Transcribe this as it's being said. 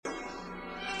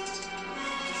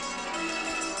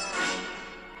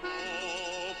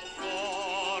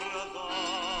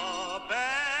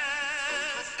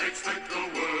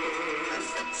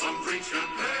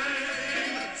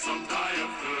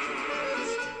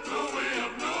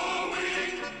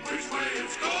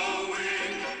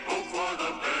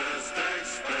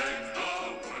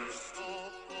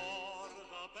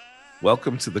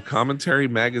Welcome to the Commentary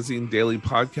Magazine Daily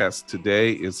Podcast.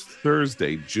 Today is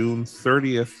Thursday, June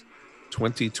 30th,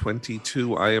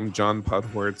 2022. I am John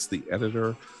Podhoretz, the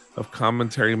editor of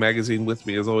Commentary Magazine. With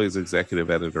me, as always,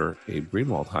 executive editor Abe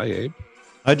Greenwald. Hi, Abe.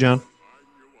 Hi, John.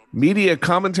 Media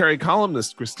commentary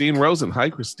columnist Christine Rosen.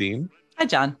 Hi, Christine. Hi,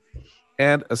 John.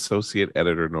 And associate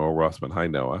editor Noah Rothman. Hi,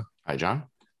 Noah. Hi, John.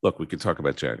 Look, we could talk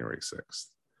about January 6th.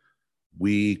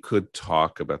 We could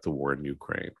talk about the war in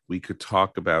Ukraine. We could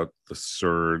talk about the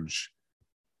surge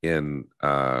in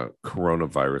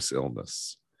coronavirus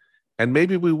illness. And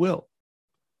maybe we will.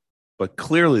 But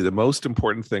clearly, the most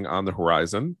important thing on the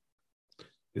horizon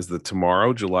is that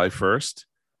tomorrow, July 1st,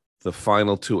 the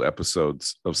final 2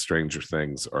 episodes of Stranger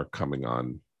Things are coming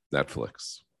on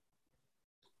Netflix.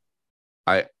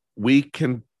 We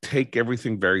can take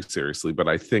everything very seriously, but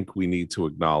I think we need to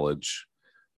acknowledge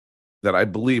that I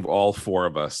believe all 4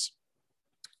 of us,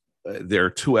 there are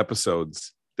 2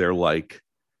 episodes. They're like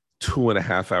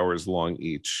 2.5 hours long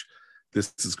each.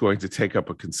 This is going to take up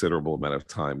a considerable amount of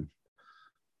time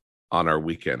on our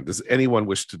weekend. Does anyone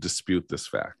wish to dispute this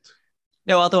fact?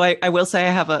 No, although I will say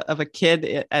I have a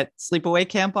kid at sleepaway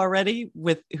camp already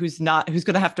who's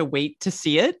going to have to wait to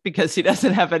see it because he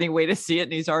doesn't have any way to see it,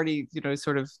 and he's already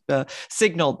sort of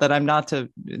signaled that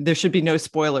there should be no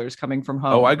spoilers coming from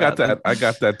home. Oh, I got that. I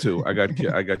got that too. I got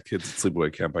kids at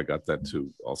sleepaway camp. I got that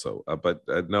too also. But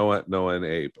Noah and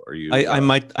Abe, are you? I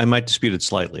might dispute it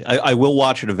slightly. I will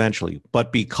watch it eventually,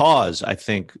 but because I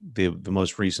think the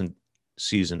most recent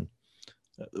season,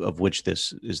 of which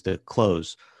this is the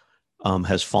close,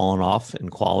 has fallen off in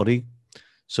quality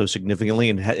so significantly,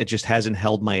 and it just hasn't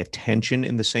held my attention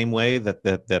in the same way that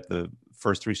the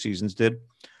first 3 seasons did.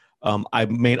 I'm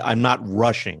not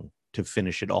rushing to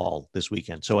finish it all this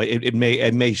weekend, so it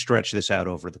may stretch this out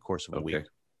over the course of a week.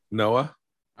 Noah,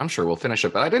 I'm sure we'll finish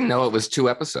it, but I didn't know it was 2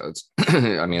 episodes.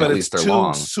 I mean, but at least they're 2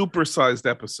 long, supersized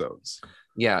episodes.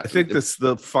 Yeah, I think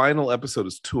the final episode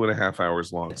is 2.5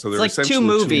 hours long. So they're like essentially 2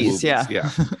 movies. Yeah.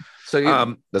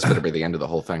 So that's better be the end of the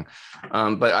whole thing.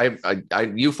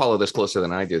 But you follow this closer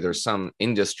than I do. There's some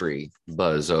industry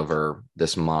buzz over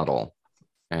this model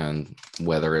and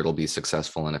whether it'll be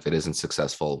successful. And if it isn't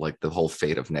successful, like the whole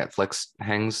fate of Netflix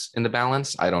hangs in the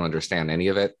balance. I don't understand any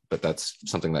of it, but that's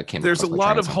something that came. There's a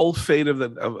lot of whole fate of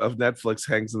Netflix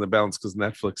hangs in the balance because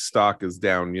Netflix stock is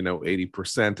down,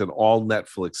 80%, and all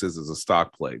Netflix is a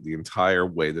stock play. The entire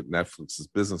way that Netflix's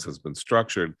business has been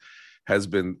structured has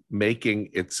been making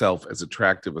itself as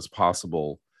attractive as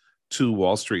possible to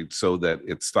Wall Street so that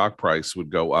its stock price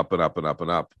would go up and up and up and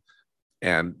up.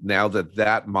 And now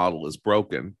that model is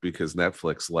broken because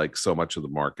Netflix, like so much of the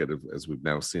market, as we've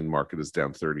now seen, market is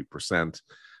down 30%.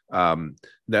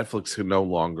 Netflix can no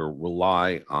longer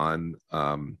rely on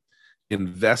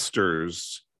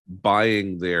investors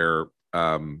buying their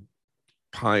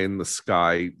pie in the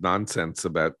sky nonsense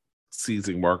about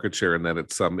seizing market share and then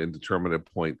at some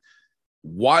indeterminate point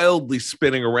wildly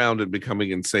spinning around and becoming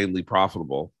insanely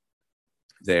profitable.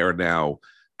 They are now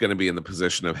going to be in the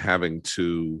position of having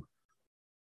to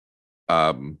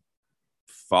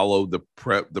follow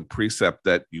the precept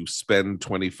that you spend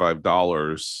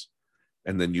 $25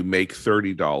 and then you make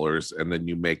 $30 and then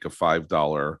you make a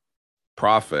 $5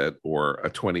 profit or a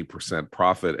 20%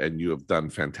 profit and you have done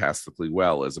fantastically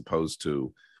well, as opposed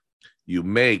to you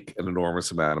make an enormous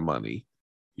amount of money,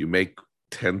 you make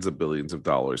tens of billions of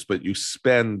dollars, but you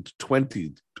spend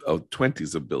 20s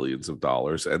of billions of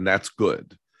dollars, and that's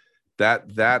good.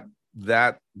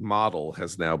 That model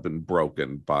has now been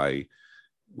broken by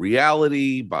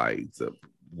reality, by the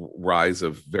rise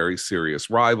of very serious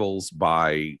rivals,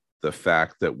 by the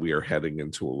fact that we are heading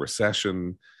into a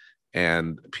recession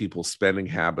and people's spending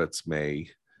habits may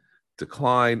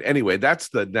decline. Anyway, that's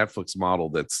the Netflix model.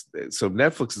 So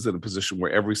Netflix is in a position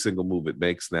where every single move it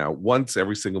makes now, once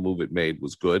every single move it made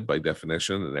was good by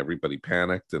definition, and everybody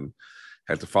panicked and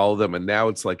had to follow them. And now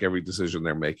it's like every decision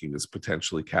they're making is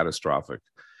potentially catastrophic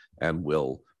and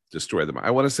will destroy them.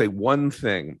 I want to say one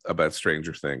thing about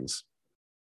Stranger Things,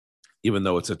 even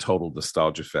though it's a total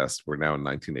nostalgia fest. We're now in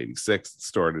 1986. It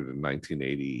started in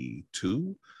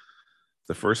 1982,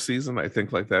 the first season, I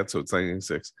think, like that. So it's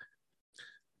 1986.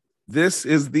 This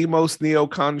is the most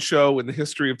neocon show in the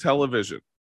history of television.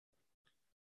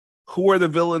 Who are the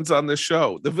villains on this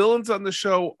show? The villains on the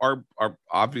show are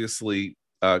obviously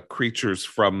creatures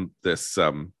from this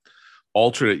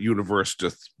alternate universe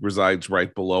just resides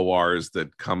right below ours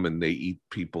that come and they eat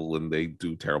people and they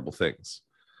do terrible things.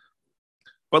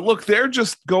 But look, they're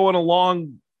just going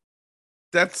along.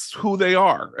 That's who they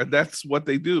are, and that's what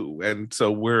they do. And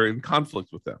so we're in conflict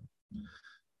with them.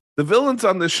 The villains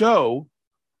on the show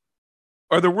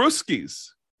are the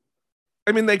Ruskies.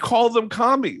 I mean, they call them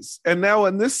commies. And now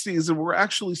in this season, we're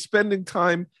actually spending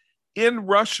time in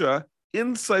Russia,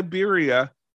 in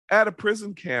Siberia, at a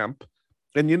prison camp.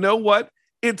 And you know what?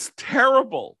 It's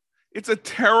terrible. It's a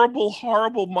terrible,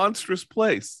 horrible, monstrous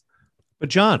place. But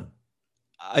John,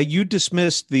 you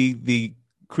dismissed the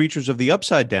creatures of the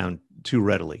Upside Down too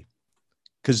readily,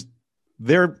 because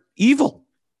they're evil.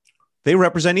 They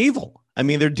represent evil. I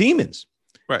mean, they're demons.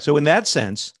 Right. So in that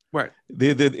sense, right,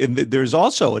 there's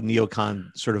also a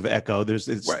neocon sort of echo. There's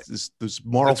this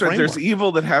moral framework. There's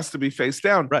evil that has to be faced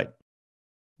down. Right.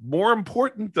 More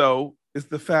important, though, is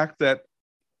the fact that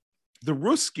the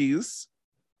Ruskies,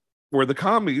 or the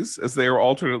commies, as they are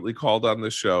alternately called on the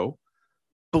show,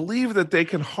 believe that they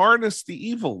can harness the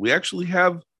evil. We actually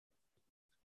have,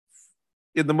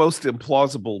 in the most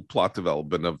implausible plot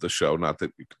development of the show, not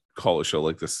that you could call a show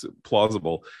like this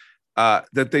plausible,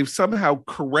 that they've somehow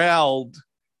corralled,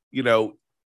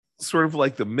 sort of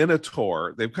like the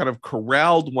Minotaur. They've kind of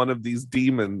corralled one of these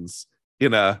demons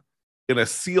in a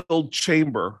sealed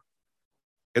chamber,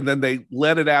 and then they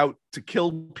let it out to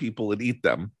kill people and eat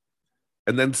them.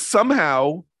 And then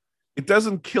somehow it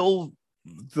doesn't kill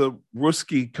the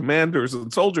Ruski commanders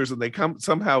and soldiers, and they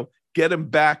somehow get him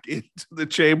back into the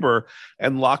chamber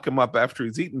and lock him up after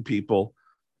he's eaten people.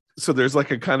 So there's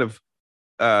like a kind of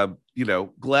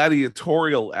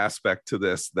gladiatorial aspect to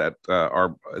this that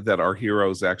our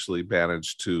heroes actually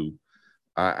managed to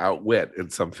outwit in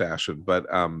some fashion.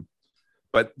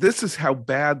 But this is how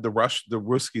bad the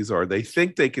Ruskies are. They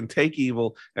think they can take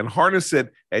evil and harness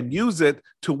it and use it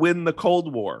to win the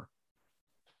Cold War.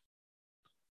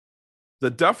 The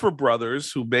Duffer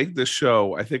Brothers, who make this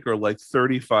show, I think are like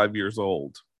 35 years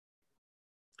old.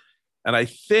 And I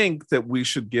think that we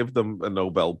should give them a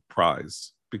Nobel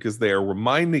Prize, because they are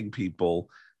reminding people,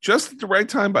 just at the right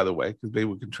time, by the way, because maybe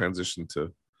we can transition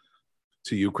to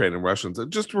Ukraine and Russians,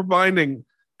 and just reminding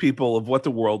people of what the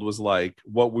world was like,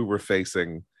 what we were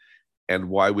facing, and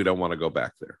why we don't want to go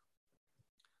back there.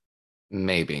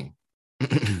 Maybe.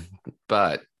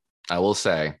 But I will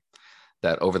say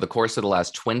that over the course of the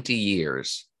last 20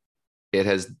 years,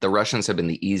 the Russians have been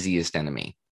the easiest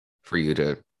enemy for you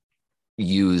to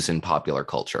use in popular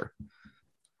culture.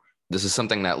 This is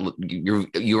something that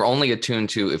you're only attuned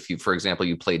to if you, for example,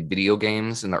 you played video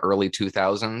games in the early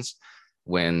 2000s,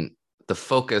 when the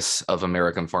focus of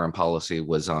American foreign policy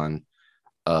was on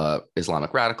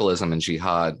Islamic radicalism and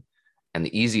jihad, and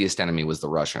the easiest enemy was the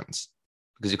Russians,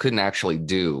 because you couldn't actually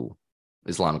do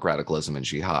Islamic radicalism and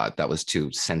jihad. That was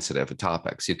too sensitive a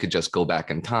topic. So you could just go back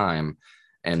in time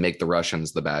and make the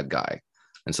Russians the bad guy.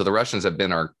 And so the Russians have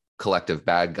been our collective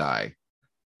bad guy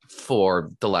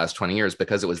for the last 20 years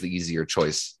because it was the easier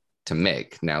choice to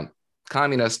make. Now,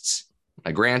 communists,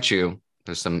 I grant you,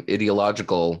 there's some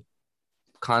ideological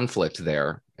conflict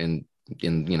there in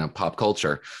pop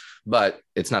culture, but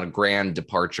it's not a grand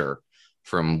departure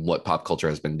from what pop culture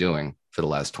has been doing for the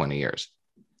last 20 years.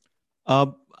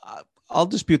 I'll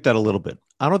dispute that a little bit.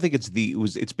 I don't think it's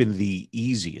been the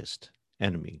easiest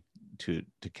enemy to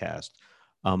cast.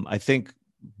 I think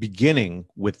beginning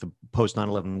with the post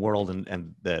 9/11 world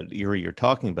and the era you're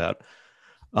talking about,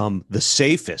 the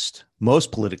safest,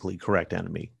 most politically correct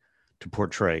enemy to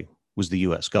portray was the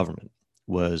U.S. government.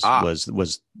 Was our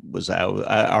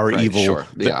right, evil, sure.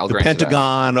 Yeah, the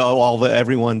Pentagon,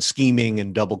 everyone scheming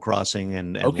and double crossing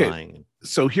and okay. lying.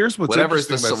 So here's whatever's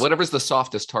the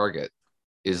softest target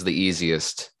is the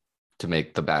easiest to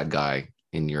make the bad guy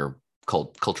in your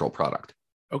cultural product.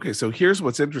 Okay, so here's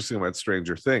what's interesting about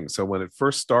Stranger Things. So when it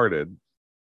first started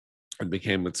and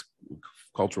became its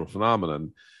cultural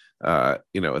phenomenon, at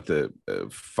the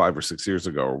 5 or 6 years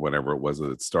ago or whenever it was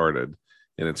that it started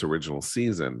in its original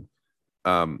season,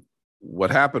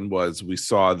 what happened was we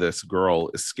saw this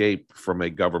girl escape from a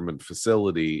government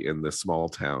facility in this small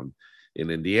town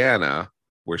in Indiana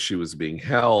where she was being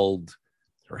held.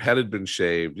 Her head had been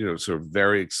shaved, sort of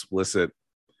very explicit,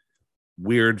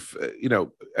 weird,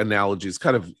 analogies,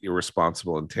 kind of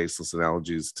irresponsible and tasteless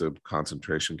analogies to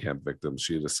concentration camp victims.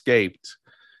 She had escaped,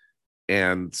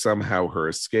 and somehow her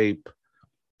escape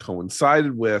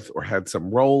coincided with or had some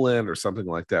role in or something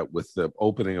like that with the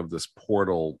opening of this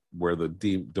portal where the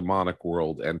demonic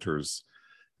world enters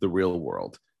the real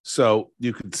world. So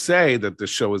you could say that the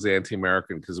show is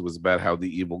anti-American because it was about how the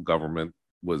evil government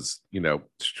was,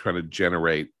 trying to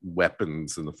generate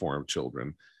weapons in the form of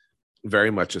children.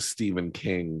 Very much a Stephen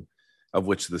King, of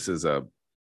which this is an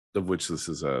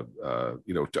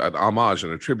homage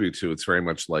and a tribute to. It's very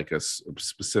much like a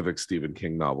specific Stephen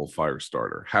King novel,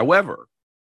 Firestarter. However,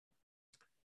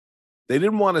 they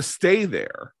didn't want to stay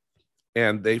there,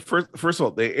 and they first of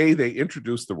all they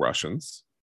introduced the Russians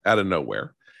out of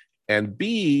nowhere, and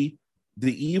B,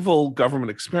 the evil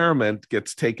government experiment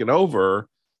gets taken over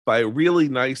by a really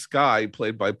nice guy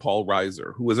played by Paul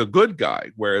Reiser, who was a good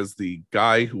guy, whereas the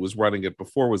guy who was running it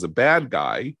before was a bad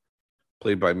guy,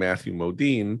 played by Matthew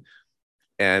Modine.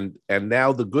 And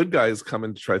now the good guys come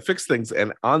in to try to fix things.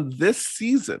 And on this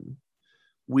season,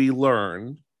 we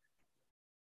learn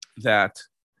that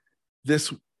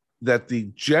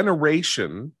the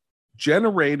generation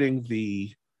generating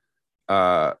the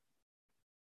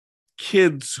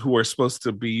kids who are supposed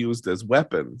to be used as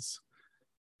weapons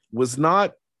was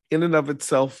not in and of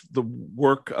itself the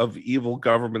work of evil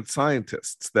government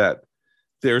scientists, that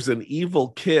there's an evil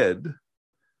kid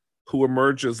who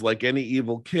emerges like any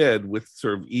evil kid with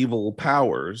sort of evil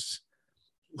powers,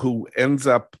 who ends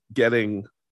up getting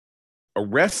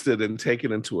arrested and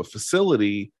taken into a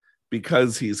facility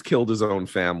because he's killed his own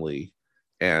family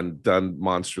and done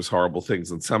monstrous, horrible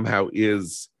things, and somehow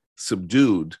is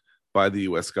subdued by the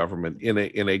US government in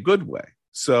a good way.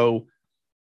 So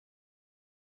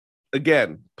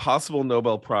again, possible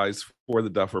Nobel Prize for the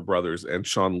Duffer Brothers and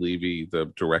Sean Levy,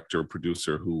 the director,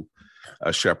 producer who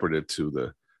shepherded to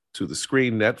the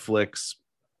screen. Netflix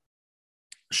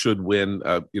should win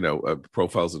a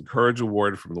Profiles in Courage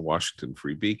Award from the Washington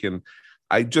Free Beacon.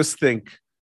 I just think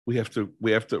we have to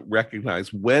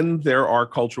recognize when there are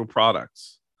cultural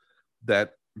products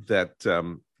that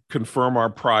confirm our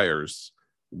priors,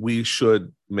 we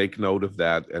should make note of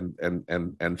that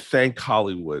and thank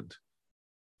Hollywood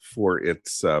for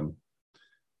its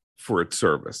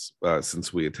service,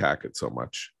 since we attack it so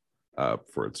much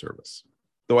for its service.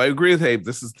 Though I agree with Abe,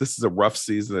 this is a rough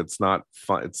season. It's not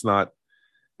fun.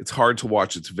 It's hard to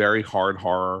watch. It's very hard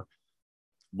horror.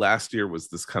 Last year was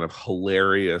this kind of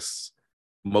hilarious.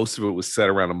 Most of it was set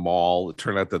around a mall. It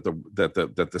turned out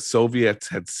that the Soviets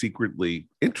had secretly,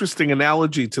 interesting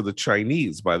analogy to the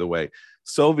Chinese, by the way,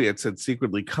 Soviets had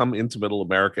secretly come into Middle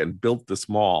America and built this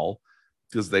mall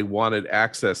because they wanted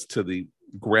access to the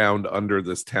ground under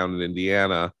this town in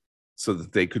Indiana so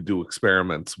that they could do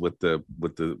experiments with the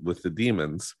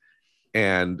demons.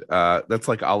 And that's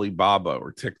like Alibaba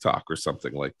or TikTok or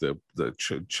something, like the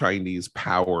Chinese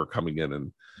power coming in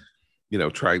and,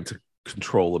 trying to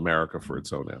control America for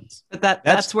its own ends. But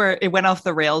that's where it went off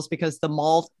the rails, because the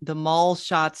mall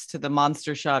shots to the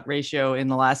monster shot ratio in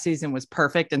the last season was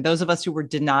perfect. And those of us who were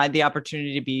denied the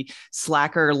opportunity to be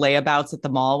slacker layabouts at the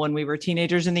mall when we were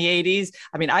teenagers in the 80s,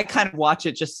 I mean, I kind of watch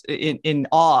it just in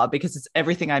awe, because it's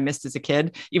everything I missed as a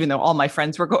kid, even though all my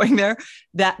friends were going there.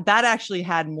 That actually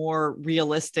had more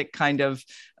realistic kind of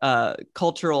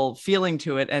cultural feeling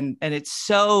to it, and it's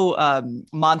so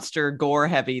monster gore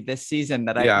heavy this season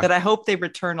that I hope they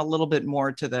return a little bit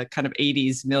more to the kind of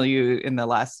 80s milieu in the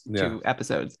last two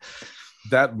episodes.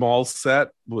 That mall set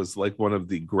was like one of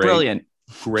the great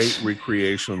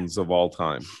recreations of all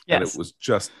time. Yes. And it was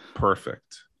just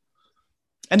perfect.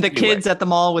 And the kids at the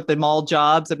mall with the mall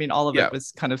jobs, I mean, all of it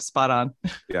was kind of spot on.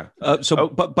 Yeah.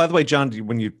 But by the way, John,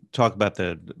 when you talk about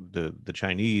the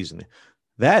Chinese, and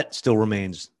that still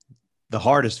remains the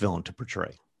hardest villain to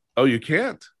portray. Oh, you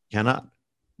can't. Cannot.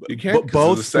 You can't.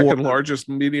 Both the second largest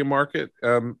media market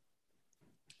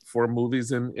for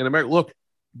movies in America. Look,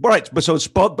 right, but so it's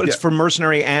both, but it's for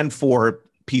mercenary and for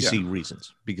PC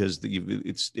reasons, because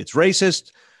it's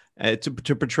racist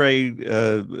to portray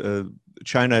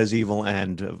China as evil,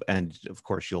 and of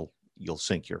course you'll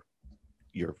sink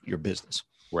your business.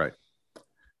 Right.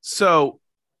 So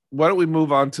why don't we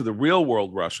move on to the real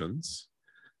world Russians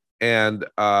and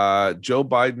Joe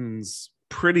Biden's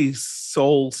pretty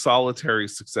solitary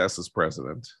success as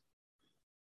president?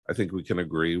 I think we can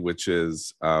agree, which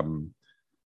is the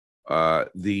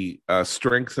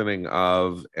strengthening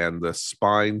of and the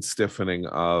spine stiffening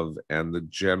of and the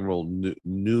general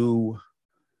new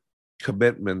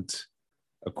commitment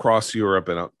across Europe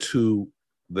and to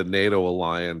the NATO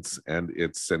alliance and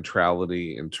its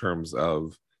centrality in terms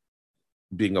of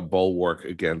being a bulwark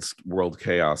against world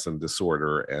chaos and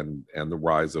disorder and the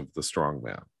rise of the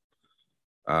strongman.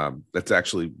 That's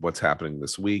actually what's happening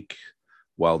this week,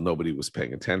 while nobody was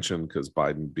paying attention, because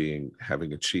Biden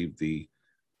having achieved the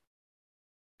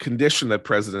condition that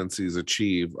presidencies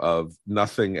achieve of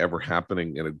nothing ever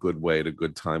happening in a good way at a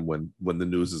good time when the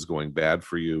news is going bad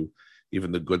for you.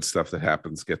 Even the good stuff that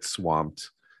happens gets swamped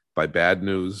by bad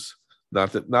news.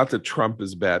 Not that Trump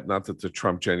is bad, not that the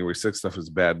Trump January 6th stuff is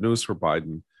bad news for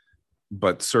Biden,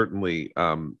 but certainly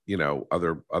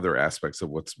other aspects of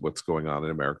what's going on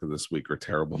in America this week are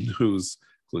terrible news,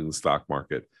 including the stock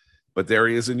market. But there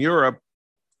he is in Europe.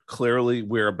 Clearly,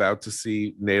 we're about to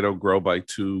see NATO grow by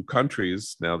 2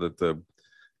 countries now that the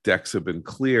decks have been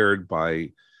cleared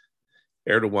by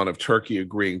Erdogan of Turkey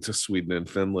agreeing to Sweden and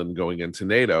Finland going into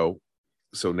NATO.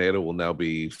 so NATO will now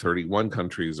be 31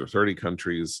 countries or 30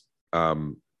 countries.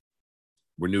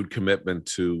 Renewed commitment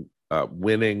to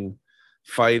winning,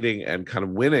 fighting, and kind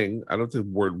of winning. I don't think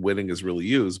the word winning is really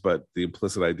used, but the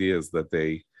implicit idea is that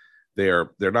they're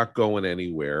not going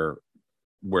anywhere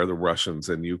where the Russians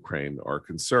and Ukraine are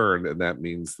concerned, and that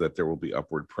means that there will be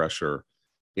upward pressure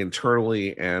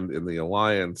internally and in the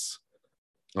alliance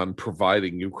on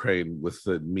providing Ukraine with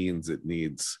the means it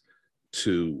needs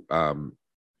to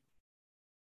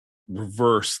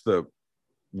reverse the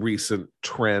recent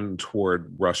trend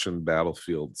toward Russian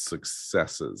battlefield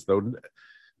successes. Though,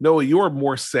 Noah, you are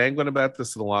more sanguine about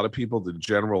this than a lot of people. The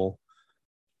general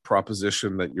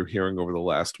proposition that you're hearing over the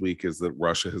last week is that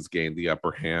Russia has gained the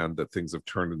upper hand, that things have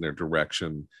turned in their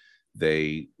direction.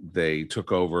 They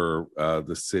took over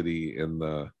the city in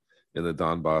the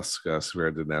Donbass,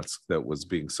 Severodonetsk, that was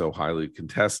being so highly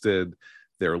contested.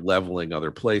 They're leveling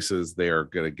other places. They are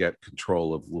going to get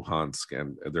control of Luhansk,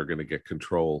 and they're going to get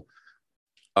control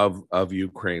of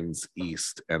Ukraine's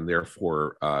east, and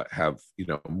therefore have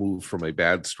moved from a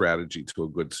bad strategy to a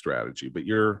good strategy. But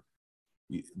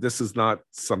this is not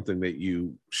something that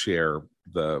you share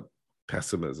the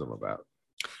pessimism about.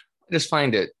 I just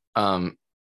find it a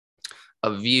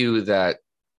view that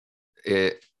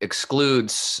it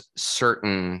excludes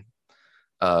certain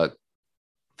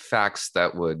facts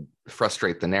that would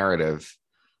frustrate the narrative.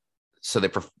 So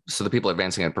the people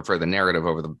advancing it prefer the narrative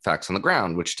over the facts on the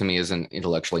ground, which to me is an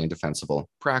intellectually indefensible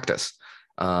practice.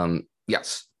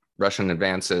 Yes, Russian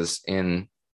advances in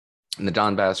the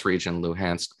Donbass region,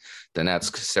 Luhansk,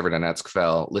 Donetsk, Severodonetsk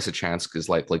fell. Lysychansk is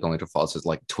likely going to fall. It's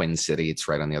like twin city. It's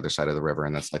right on the other side of the river,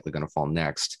 and that's likely going to fall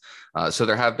next. So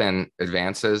there have been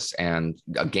advances and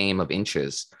a game of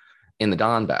inches in the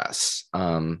Donbass.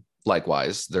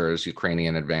 Likewise, there's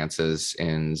Ukrainian advances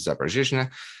in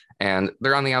Zaporizhzhia, and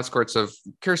they're on the outskirts of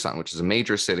Kherson, which is a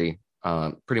major city,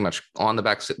 pretty much on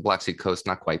the Black Sea coast,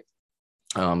 not quite,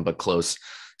 but close.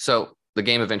 So the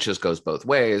game of inches goes both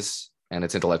ways, and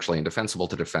it's intellectually indefensible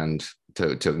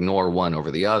to ignore one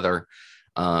over the other.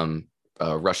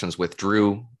 Russians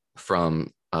withdrew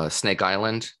from Snake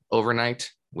Island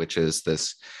overnight, which is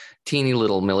this teeny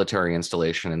little military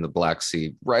installation in the Black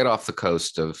Sea, right off the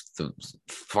coast of the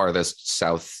farthest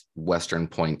southwestern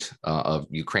point of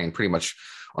Ukraine, pretty much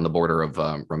on the border of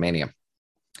Romania,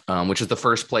 which is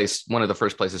one of the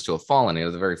first places to have fallen.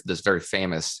 This very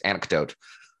famous anecdote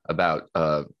about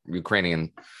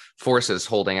Ukrainian forces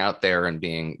holding out there and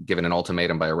being given an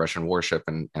ultimatum by a Russian warship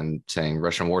and saying,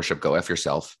 "Russian warship, go F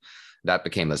yourself." That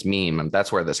became this meme, and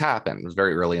that's where this happened. It was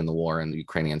very early in the war, and the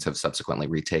Ukrainians have subsequently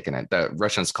retaken it. The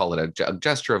Russians call it a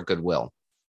gesture of goodwill.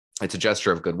 It's a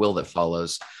gesture of goodwill that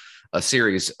follows a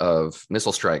series of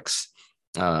missile strikes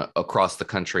across the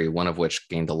country, one of which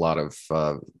gained a lot of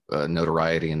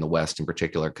notoriety in the West in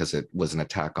particular, because it was an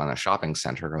attack on a shopping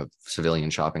center, a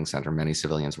civilian shopping center. Many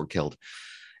civilians were killed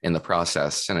in the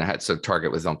process, and it had a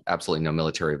target with absolutely no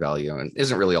military value and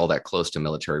isn't really all that close to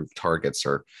military targets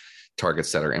or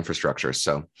targets that are infrastructure.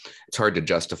 So it's hard to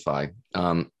justify.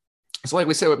 So like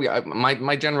we say,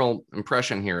 my general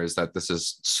impression here is that this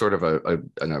is sort of a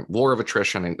war of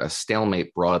attrition, a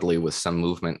stalemate broadly, with some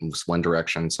movement in one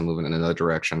direction, some movement in another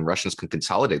direction. Russians can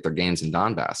consolidate their gains in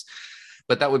Donbass,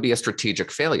 but that would be a strategic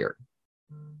failure.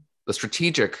 The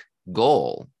strategic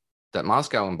goal that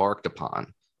Moscow embarked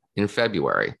upon in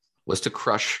February was to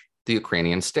crush the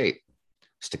Ukrainian state,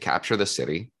 was to capture the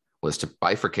city, was to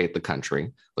bifurcate the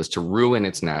country, was to ruin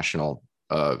its national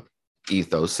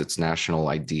ethos, its national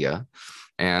idea,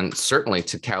 and certainly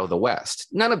to cow the West.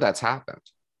 None of that's happened.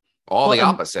 The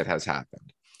opposite has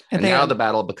happened. And now the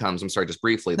battle becomes, I'm sorry, just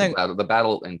briefly, the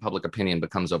battle in public opinion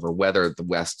becomes over whether the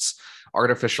West's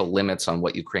artificial limits on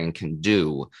what Ukraine can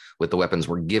do with the weapons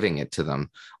we're giving it to them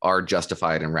are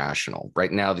justified and rational.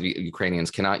 Right now, the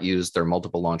Ukrainians cannot use their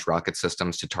multiple launch rocket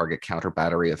systems to target counter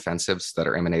battery offensives that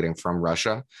are emanating from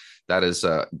Russia. That is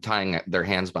tying their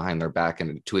hands behind their back,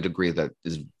 and to a degree that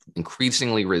is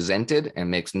increasingly resented and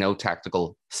makes no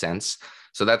tactical sense.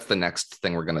 So that's the next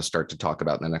thing we're going to start to talk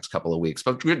about in the next couple of weeks.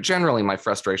 But generally, my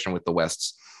frustration with the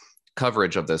West's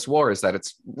coverage of this war is that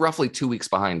it's roughly 2 weeks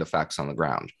behind the facts on the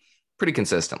ground, pretty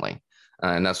consistently.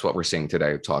 And that's what we're seeing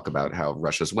today. Talk about how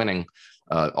Russia's winning,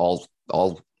 all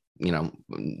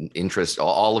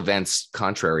events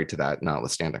contrary to that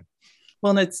notwithstanding.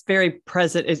 Well, and it's very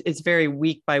present. It's very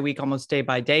week by week, almost day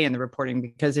by day in the reporting,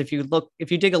 because if you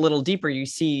dig a little deeper, you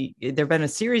see there've been a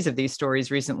series of these stories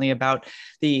recently about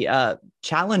the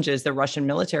challenges the Russian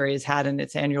military has had in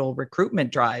its annual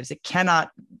recruitment drives.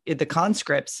 The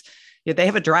conscripts, they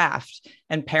have a draft,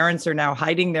 and parents are now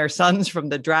hiding their sons from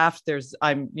the draft. There's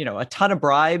a ton of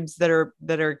bribes that are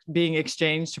being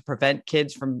exchanged to prevent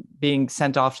kids from being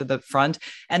sent off to the front.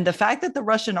 And the fact that the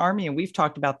Russian army, and we've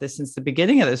talked about this since the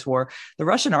beginning of this war, the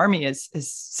Russian army is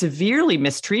severely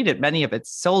mistreated many of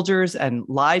its soldiers and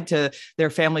lied to their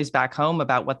families back home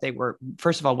about what they were,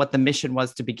 first of all, what the mission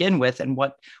was to begin with, and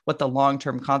what the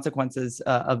long-term consequences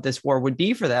of this war would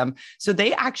be for them. So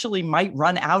they actually might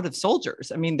run out of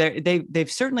soldiers. I mean, they've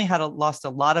certainly lost a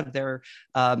lot of their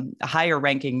higher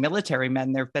ranking military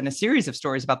men. There have been a series of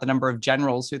stories about the number of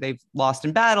generals who they've lost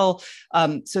in battle.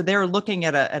 So they're looking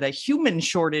at a human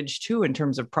shortage too, in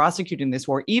terms of prosecuting this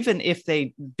war, even if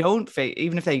they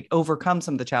overcome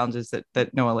some of the challenges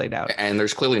that Noah laid out. And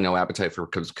there's clearly no appetite for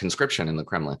conscription in the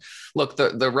Kremlin. Look,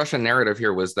 the Russian narrative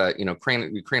here was that,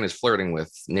 Ukraine is flirting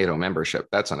with NATO membership.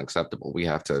 That's unacceptable. We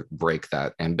have to break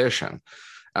that ambition.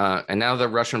 And now the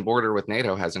Russian border with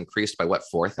NATO has increased by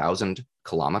 4,000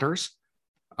 kilometers.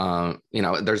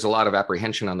 There's a lot of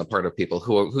apprehension on the part of people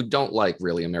who don't like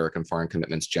really American foreign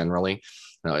commitments generally.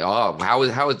 Like, how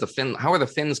are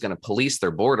the Finns going to police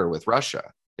their border with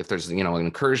Russia if there's an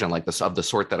incursion like this of the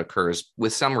sort that occurs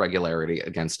with some regularity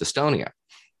against Estonia?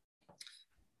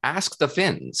 Ask the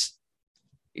Finns.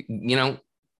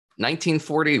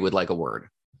 1940 would like a word.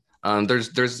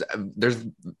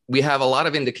 We have a lot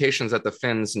of indications that the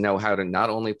Finns know how to not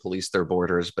only police their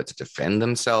borders but to defend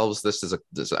themselves. This is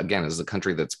a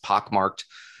country that's pockmarked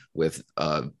with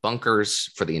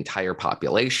bunkers for the entire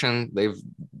population.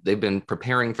 They've been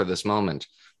preparing for this moment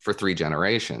for 3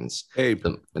 generations.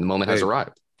 The moment has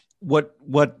arrived. What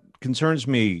concerns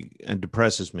me and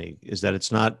depresses me is that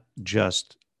it's not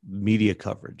just media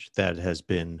coverage that has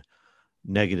been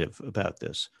negative about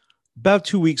this. About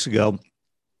 2 weeks ago,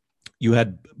 you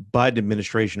had Biden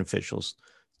administration officials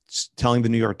telling the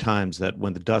New York Times that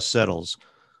when the dust settles,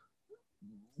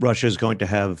 Russia is going to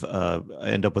have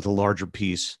end up with a larger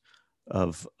piece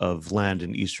of land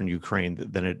in eastern Ukraine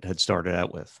than it had started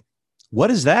out with.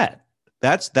 What is that?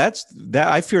 That's that.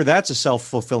 I fear that's a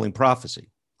self-fulfilling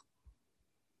prophecy.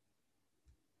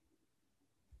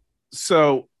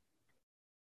 So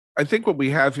I think what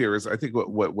we have here is, I think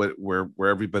where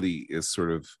everybody is sort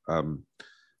of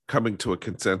coming to a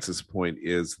consensus point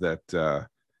is that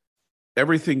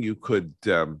everything you could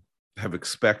have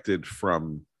expected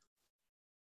from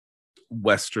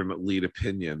Western elite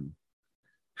opinion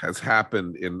has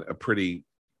happened in a pretty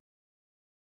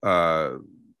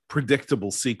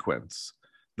predictable sequence.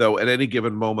 Though at any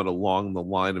given moment along the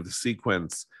line of the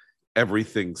sequence,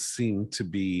 everything seemed to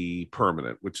be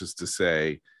permanent, which is to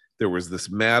say, there was this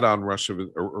mad on rush of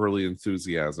early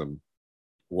enthusiasm,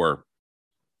 or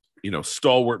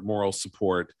stalwart moral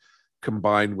support,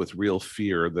 combined with real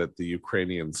fear that the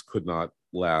Ukrainians could not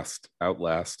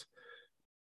outlast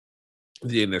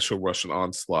the initial Russian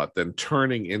onslaught, then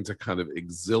turning into kind of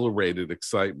exhilarated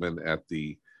excitement at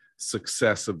the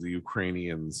success of the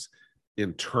Ukrainians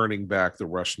in turning back the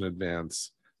Russian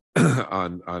advance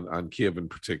on Kiev in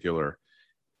particular.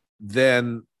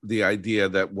 Then the idea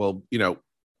that,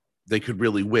 they could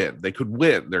really win. They could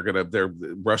win.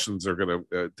 The Russians are gonna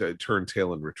turn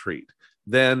tail and retreat.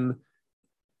 Then,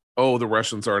 the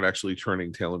Russians aren't actually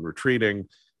turning tail and retreating,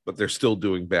 but they're still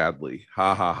doing badly.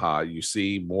 Ha ha ha! You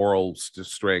see, moral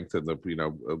strength and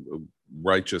the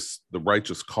righteous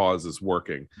cause is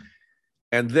working.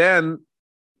 And then,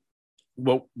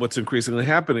 what's increasingly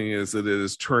happening is that it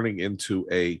is turning into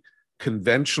a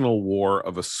conventional war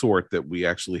of a sort that we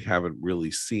actually haven't really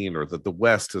seen, or that the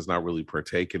West has not really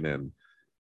partaken in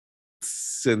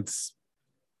since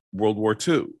World War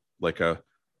II, like a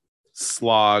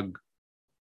slog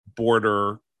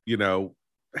border,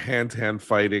 hand-to-hand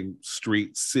fighting,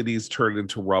 cities turned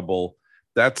into rubble,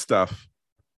 that stuff.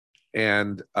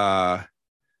 And at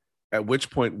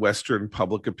which point Western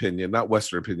public opinion, not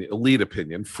Western opinion, elite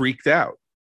opinion, freaked out.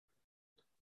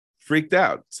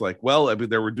 It's like,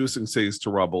 they're reducing cities to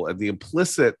rubble, and the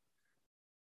implicit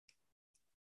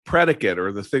predicate,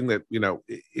 or the thing that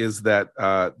is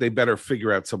that they better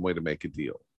figure out some way to make a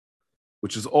deal,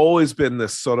 which has always been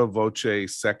this sotto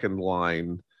voce second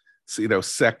line,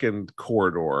 second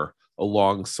corridor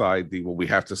alongside we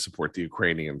have to support the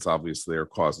Ukrainians. Obviously, their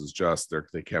cause is just.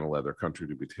 They can't allow their country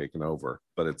to be taken over.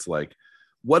 But it's like,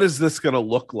 what is this going to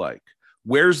look like?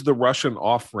 Where's the Russian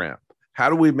off ramp? How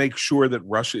do we make sure that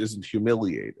Russia isn't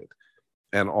humiliated,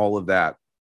 and all of that?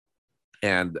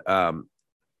 And I'm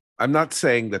not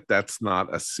saying that that's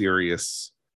not a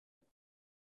serious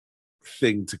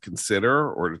thing to consider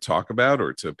or to talk about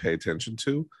or to pay attention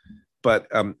to, but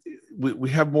we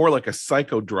have more like a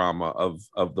psychodrama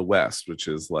of the West, which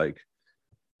is like,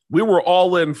 we were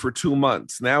all in for 2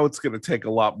 months. Now it's going to take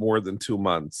a lot more than 2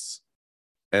 months.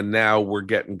 And now we're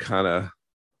getting kind of,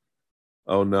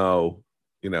 oh no,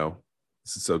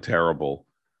 this is so terrible.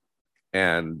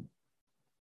 And,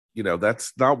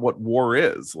 that's not what war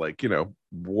is. Like,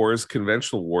 wars,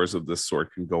 conventional wars of this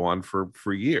sort can go on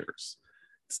for years.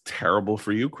 It's terrible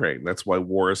for Ukraine. That's why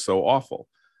war is so awful.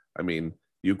 I mean,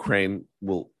 Ukraine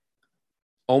will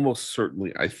almost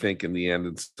certainly, I think, in the end,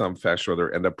 in some fashion or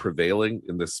other, end up prevailing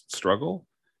in this struggle,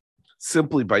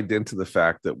 simply by dint of the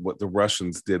fact that what the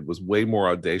Russians did was way more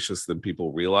audacious than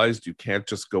people realized. You can't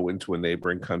just go into a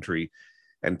neighboring country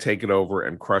and take it over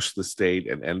and crush the state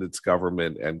and end its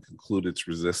government and conclude its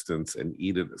resistance and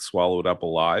eat it, swallow it up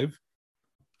alive.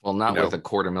 Well, not with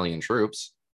 250,000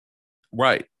 troops.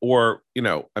 Right. Or,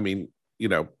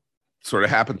 sort of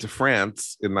happened to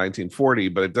France in 1940,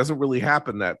 but it doesn't really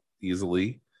happen that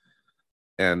easily.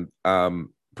 And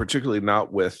particularly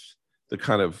not with the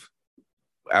kind of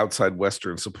outside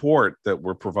Western support that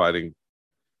we're providing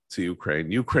to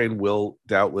Ukraine. Ukraine will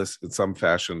doubtless in some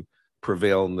fashion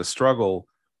prevail in the struggle,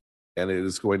 and it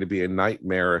is going to be a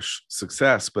nightmarish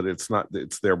success, but it's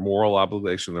their moral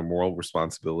obligation, their moral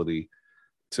responsibility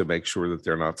to make sure that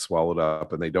they're not swallowed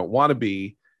up, and they don't want to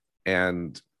be.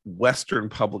 And Western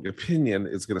public opinion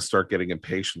is going to start getting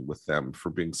impatient with them for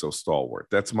being so stalwart.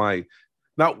 That's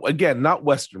not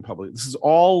Western public. This is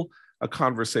all a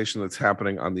conversation that's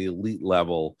happening on the elite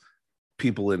level,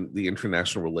 people in the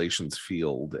international relations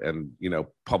field and,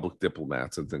 public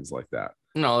diplomats and things like that.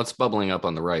 No, it's bubbling up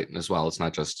on the right as well. It's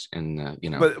not just in,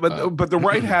 But the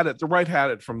right had it. The right had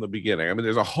it from the beginning. I mean,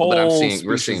 there's a whole.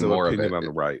 We're seeing more of it on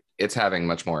the right. It's having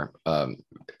much more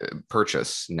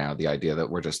purchase now. The idea that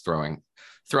we're just throwing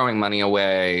money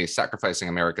away, sacrificing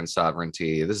American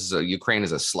sovereignty. Ukraine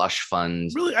is a slush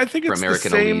fund. Really, I think it's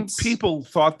American the same elites. People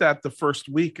thought that the first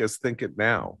week as think it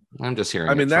now. I'm just hearing.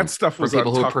 I mean, that stuff was on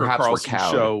Tucker Carlson's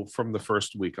cowed. Show from the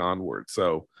first week onward.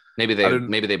 So. Maybe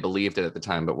they believed it at the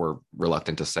time, but were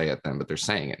reluctant to say it then. But they're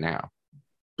saying it now.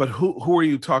 But who are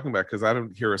you talking about? Because I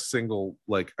don't hear a single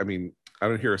I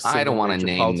don't want to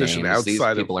name politician names.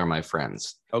 Outside These people are my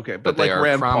friends. Okay, but they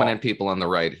are prominent people on the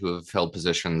right who have held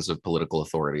positions of political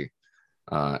authority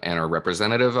and are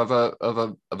representative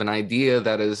of an idea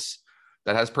that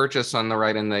has purchase on the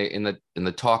right in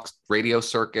the talk radio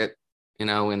circuit. In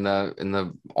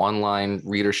the online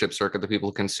readership circuit, the people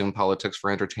who consume politics for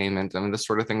entertainment. I mean, this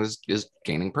sort of thing is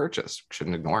gaining purchase.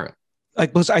 Shouldn't ignore it.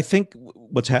 I think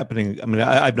what's happening, I mean,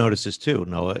 I've noticed this too,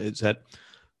 Noah, is that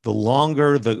the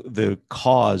longer the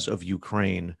cause of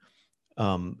Ukraine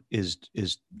is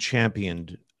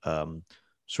championed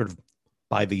sort of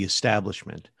by the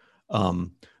establishment,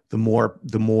 the more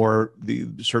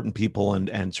the certain people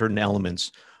and certain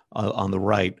elements on the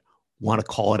right want to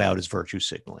call it out as virtue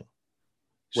signaling.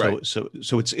 Right. So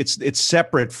it's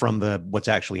separate from what's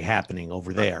actually happening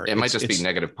over there. It might just be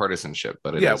negative partisanship,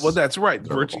 but well, that's right.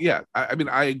 Yeah, I mean,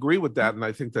 I agree with that, and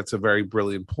I think that's a very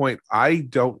brilliant point. I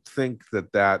don't think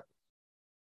that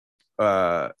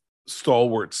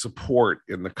stalwart support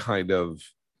in the kind of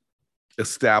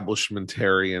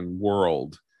establishmentarian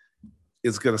world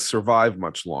is going to survive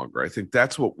much longer. I think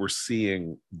that's what we're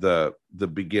seeing the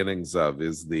beginnings of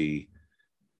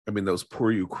those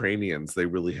poor Ukrainians, they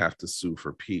really have to sue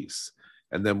for peace.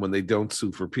 And then when they don't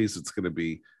sue for peace, it's going to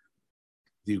be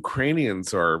the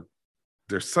Ukrainians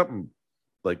there's something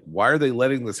like, why are they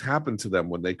letting this happen to them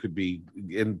when they could be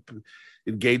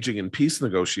engaging in peace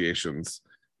negotiations?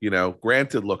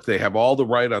 Granted, look, they have all the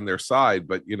right on their side,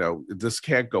 but, this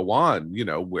can't go on,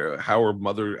 how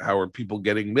are people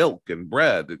getting milk and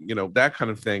bread and, that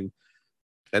kind of thing.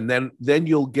 And then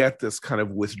you'll get this kind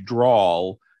of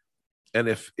withdrawal. And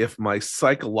if my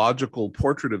psychological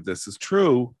portrait of this is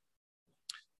true,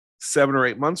 7 or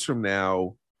 8 months from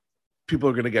now, people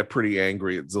are going to get pretty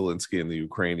angry at Zelensky and the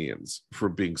Ukrainians for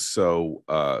being so,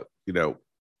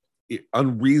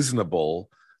 unreasonable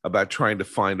about trying to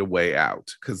find a way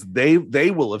out, because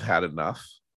they will have had enough,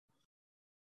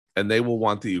 and they will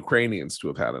want the Ukrainians to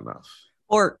have had enough.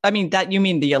 Or, I mean, that you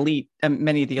mean the elite,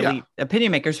 many of the elite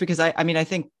opinion makers, because I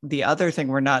think the other thing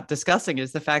we're not discussing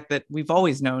is the fact that we've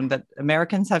always known that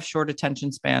Americans have short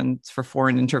attention spans for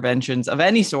foreign interventions of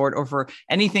any sort or for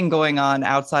anything going on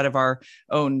outside of our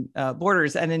own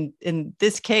borders. And in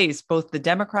this case, both the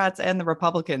Democrats and the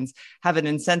Republicans have an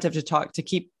incentive to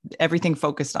keep everything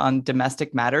focused on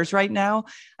domestic matters right now.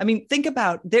 I mean, think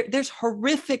about there's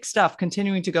horrific stuff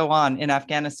continuing to go on in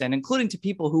Afghanistan, including to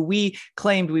people who we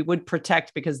claimed we would protect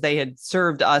because they had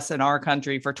served us in our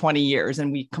country for 20 years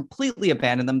and we completely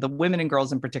abandoned them, the women and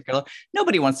girls in particular.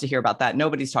 Nobody wants to hear about that.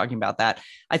 Nobody's talking about that.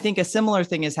 I think a similar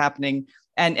thing is happening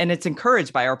And it's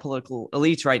encouraged by our political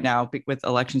elites right now with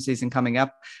election season coming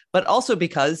up, but also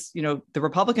because, the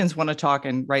Republicans want to talk,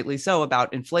 and rightly so,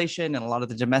 about inflation and a lot of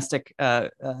the domestic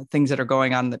things that are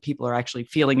going on that people are actually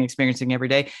feeling and experiencing every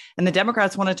day. And the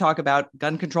Democrats want to talk about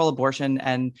gun control, abortion,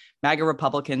 and MAGA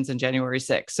Republicans and January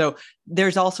 6th. So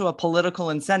there's also a political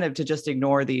incentive to just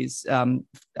ignore these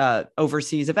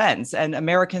overseas events. And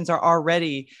Americans are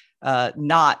already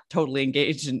not totally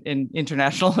engaged in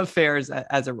international affairs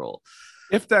as a rule.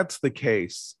 If that's the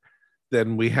case,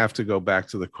 then we have to go back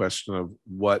to the question of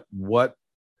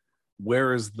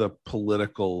where is the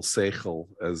political seichel,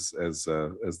 as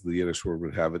the Yiddish word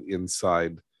would have it,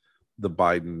 inside the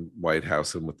Biden White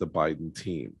House and with the Biden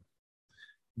team.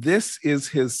 This is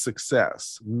his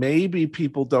success. Maybe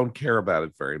people don't care about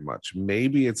it very much.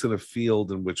 Maybe it's in a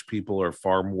field in which people are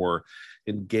far more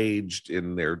engaged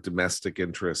in their domestic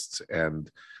interests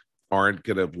and aren't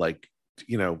going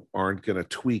to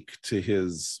tweak to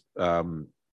his, how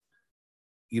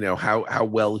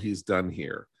well he's done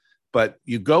here. But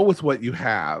you go with what you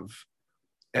have.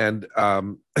 And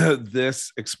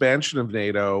this expansion of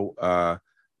NATO,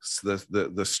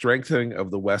 the strengthening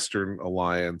of the Western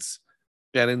alliance,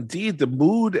 and indeed the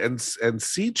mood and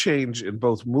sea change in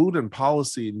both mood and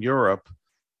policy in Europe,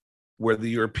 where the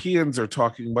Europeans are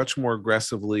talking much more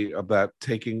aggressively about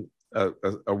taking a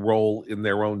role in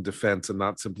their own defense and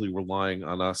not simply relying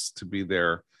on us to be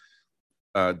their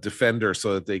defender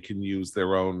so that they can use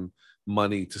their own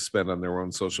money to spend on their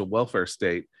own social welfare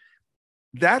state.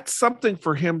 That's something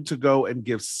for him to go and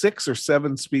give 6 or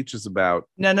 7 speeches about.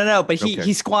 No. But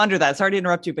he squandered that. Sorry to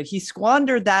interrupt you, but he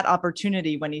squandered that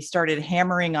opportunity when he started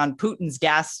hammering on Putin's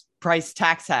gas price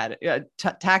tax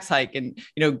hike, and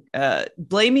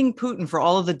blaming Putin for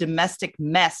all of the domestic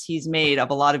mess he's made of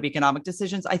a lot of economic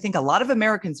decisions. I think a lot of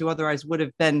Americans who otherwise would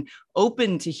have been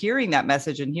open to hearing that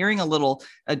message and hearing a little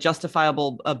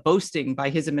justifiable boasting by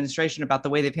his administration about the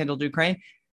way they've handled Ukraine.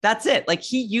 That's it. Like,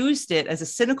 he used it as a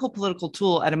cynical political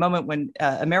tool at a moment when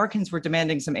Americans were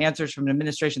demanding some answers from an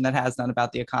administration that has none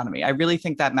about the economy. I really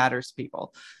think that matters to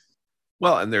people.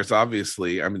 Well, and there's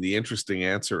obviously, the interesting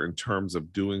answer in terms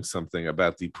of doing something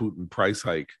about the Putin price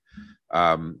hike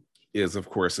is, of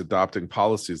course, adopting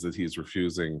policies that he's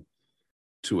refusing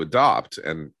to adopt.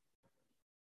 And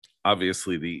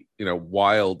obviously the,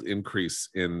 wild increase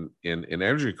in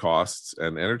energy costs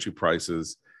and energy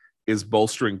prices is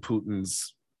bolstering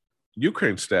Putin's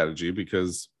Ukraine strategy,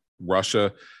 because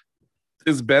Russia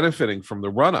is benefiting from the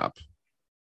run-up.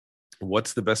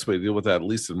 What's the best way to deal with that, at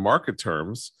least in market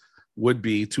terms, would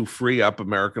be to free up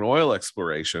American oil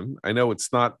exploration. I know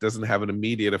doesn't have an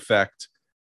immediate effect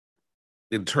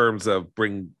in terms of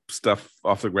bring stuff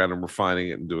off the ground and refining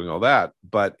it and doing all that,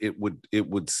 but it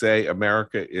would say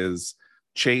America is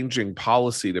changing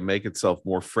policy to make itself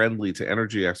more friendly to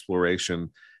energy exploration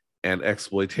and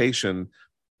exploitation,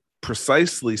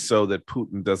 precisely so that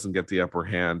Putin doesn't get the upper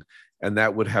hand. And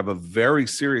that would have a very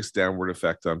serious downward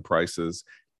effect on prices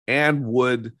and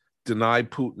would deny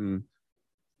Putin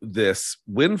this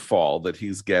windfall that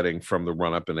he's getting from the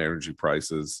run-up in energy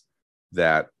prices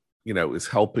that, is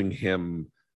helping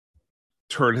him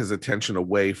turn his attention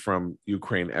away from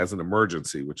Ukraine as an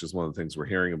emergency, which is one of the things we're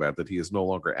hearing about, that he is no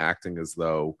longer acting as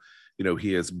though,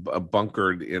 he is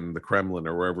bunkered in the Kremlin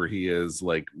or wherever he is,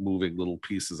 like moving little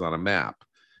pieces on a map,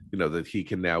 that he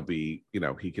can now be,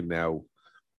 he can now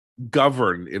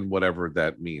govern in whatever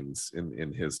that means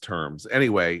in his terms.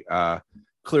 Anyway,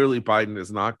 clearly Biden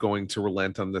is not going to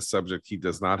relent on this subject. He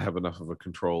does not have enough of a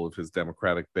control of his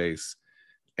Democratic base,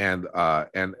 and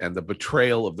the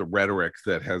betrayal of the rhetoric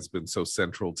that has been so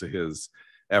central to his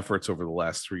efforts over the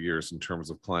last 3 years in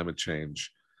terms of climate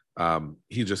change.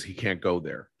 He can't go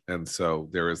there. And so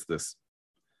there is this,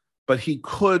 but he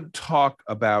could talk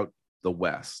about the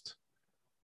West.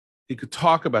 He could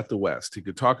talk about the West. He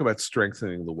could talk about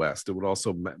strengthening the West. It would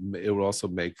also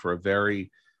make for a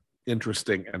very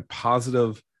interesting and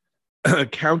positive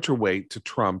counterweight to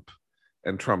Trump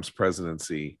and Trump's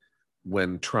presidency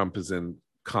when Trump is in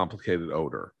complicated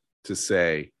odor, to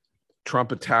say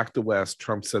Trump attacked the West.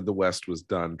 Trump said the West was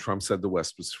done. Trump said the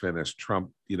West was finished.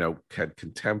 Trump, had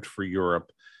contempt for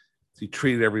Europe. He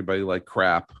treated everybody like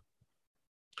crap.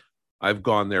 I've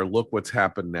gone there. Look what's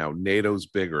happened now. NATO's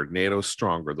bigger. NATO's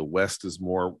stronger. The West is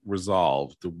more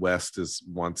resolved. The West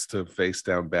wants to face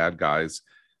down bad guys.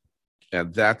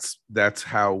 And that's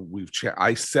how we've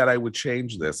I said I would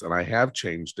change this, and I have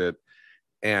changed it.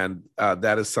 And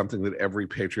that is something that every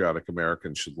patriotic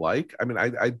American should like.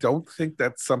 I don't think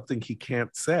that's something he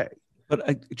can't say.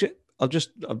 But I'll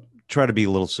try to be a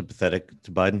little sympathetic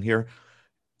to Biden here.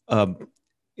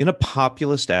 In a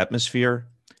populist atmosphere,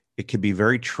 it can be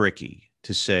very tricky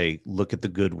to say, look at the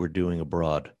good we're doing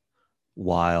abroad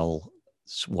while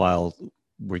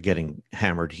we're getting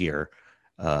hammered here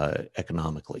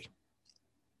economically.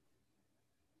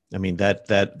 I mean,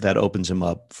 that opens him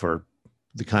up for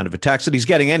the kind of attacks that he's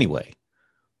getting anyway.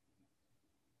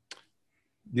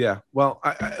 Yeah. Well,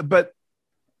 but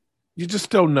you just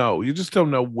don't know. You just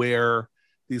don't know where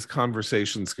these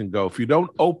conversations can go if you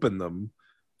don't open them.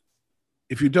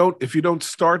 If you don't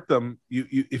start them,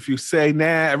 if you say, nah,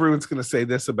 everyone's going to say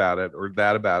this about it or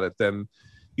that about it, then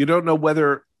you don't know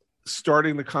whether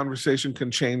starting the conversation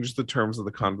can change the terms of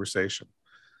the conversation.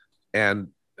 And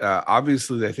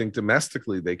obviously, I think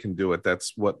domestically they can do it.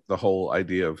 That's what the whole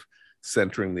idea of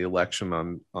centering the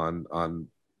election on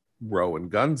Roe and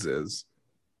guns is.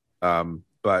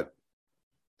 But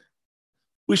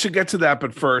we should get to that.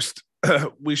 But first,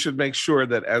 we should make sure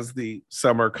that as the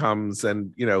summer comes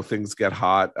and things get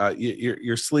hot,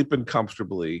 you're sleeping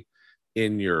comfortably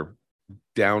in your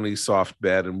downy soft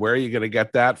bed. And where are you going to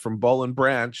get that? From Boll &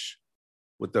 Branch,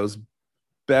 with those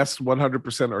best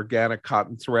 100% organic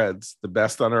cotton threads, the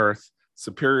best on earth,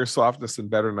 superior softness and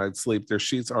better night's sleep. Their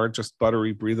sheets aren't just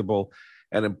buttery, breathable,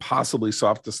 and impossibly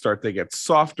soft to start. They get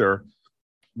softer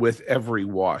with every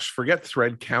wash. Forget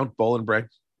thread count. Boll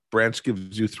 & Branch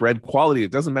gives you thread quality.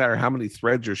 It doesn't matter how many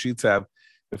threads your sheets have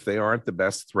if they aren't the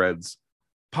best threads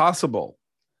possible.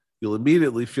 You'll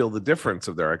immediately feel the difference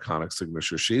of their iconic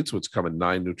signature sheets, which come in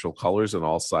 9 neutral colors in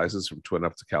all sizes from twin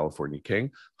up to California King,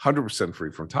 100%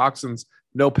 free from toxins,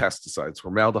 no pesticides,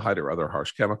 formaldehyde, or other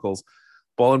harsh chemicals.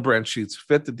 Boll & Branch sheets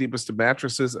fit the deepest of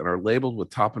mattresses and are labeled with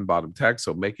top and bottom text,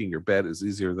 so making your bed is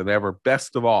easier than ever.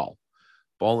 Best of all,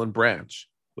 Boll & Branch,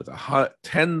 with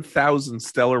 10,000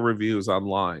 stellar reviews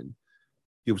online,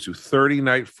 gives you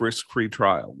 30-night risk-free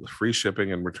trial with free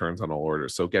shipping and returns on all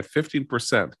orders. So get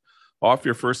 15% off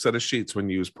your first set of sheets when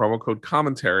you use promo code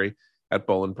commentary at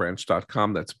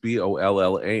bollandbranch.com. That's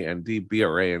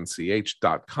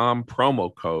BOLLANDBRANCH.com,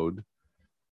 promo code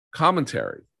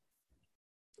commentary.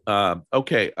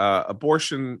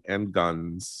 Abortion and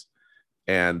guns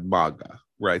and MAGA,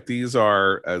 right? These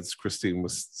are, as Christine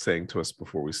was saying to us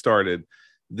before we started,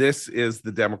 this is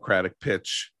the Democratic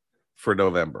pitch for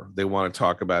November. They want to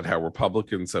talk about how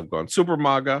Republicans have gone super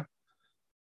MAGA,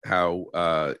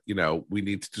 how we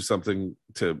need to do something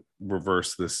to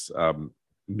reverse this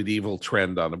medieval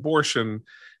trend on abortion,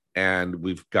 and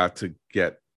we've got to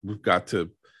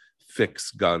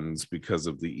fix guns because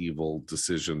of the evil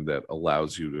decision that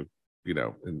allows you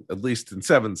to, at least in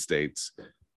 7 states,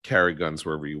 carry guns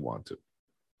wherever you want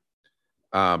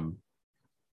to.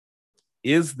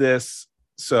 Is this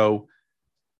so?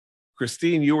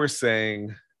 Christine, you were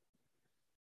saying,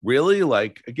 really?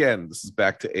 Like, again, this is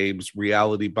back to Abe's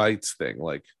reality bites thing.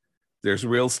 Like, there's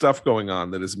real stuff going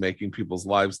on that is making people's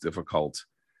lives difficult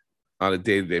on a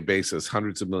day-to-day basis,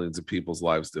 hundreds of millions of people's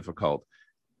lives difficult.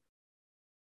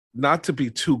 Not to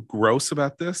be too gross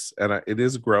about this, and it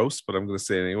is gross, but I'm going to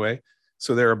say it anyway.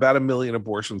 So there are about 1 million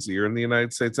abortions a year in the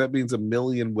United States. That means 1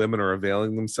 million women are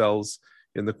availing themselves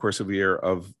in the course of a year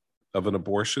of an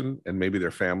abortion, and maybe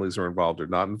their families are involved or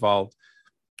not involved.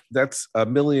 That's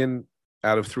 1 million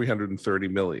out of 330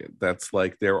 million. That's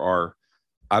like there are,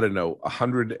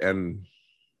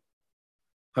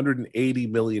 180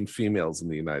 million females in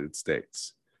the United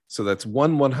States. So that's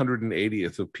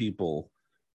 1/180th of people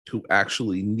who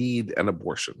actually need an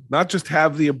abortion, not just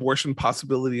have the abortion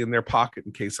possibility in their pocket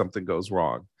in case something goes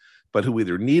wrong, but who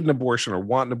either need an abortion or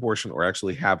want an abortion or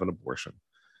actually have an abortion.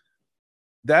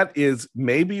 That is,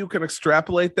 maybe you can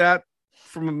extrapolate that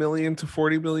from 1 million to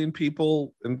 40 million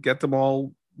people and get them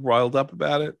all riled up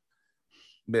about it.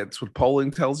 That's what polling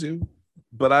tells you.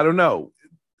 But I don't know.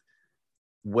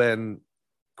 When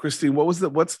Christine,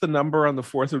 what's the number on the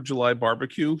 4th of July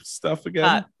barbecue stuff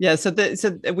again? So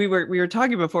we were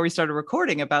talking before we started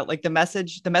recording about like the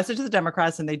message of the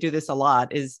Democrats, and they do this a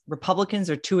lot, is Republicans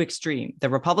are too extreme. The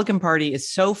Republican Party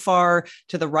is so far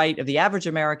to the right of the average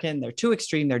American. They're too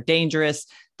extreme. They're dangerous.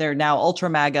 They're now ultra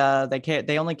MAGA.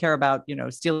 They only care about,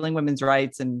 stealing women's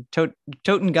rights and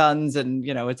toting guns, and,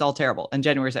 it's all terrible. And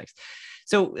January 6th.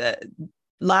 So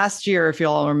last year, if you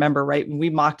all remember, right, when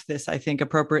we mocked this, I think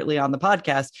appropriately on the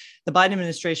podcast, the Biden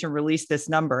administration released this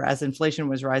number as inflation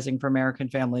was rising for American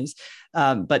families.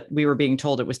 But we were being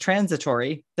told it was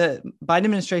transitory. The Biden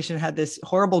administration had this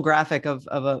horrible graphic of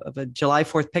a July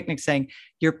 4th picnic saying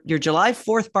your July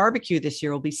 4th barbecue this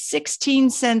year will be 16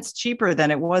 cents cheaper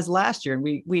than it was last year. And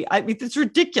I mean, it's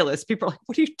ridiculous. People are like,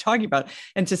 what are you talking about?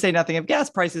 And to say nothing of gas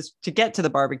prices to get to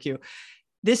the barbecue.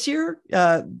 This year,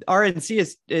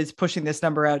 RNC is pushing this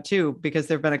number out too, because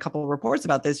there have been a couple of reports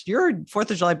about this. Your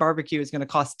 4th of July barbecue is going to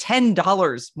cost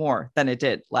 $10 more than it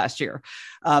did last year.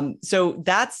 So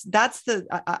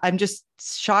I'm just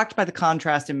shocked by the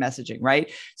contrast in messaging,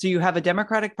 right? So you have a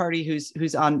Democratic Party who's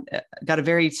got a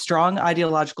very strong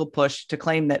ideological push to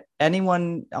claim that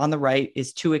anyone on the right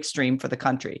is too extreme for the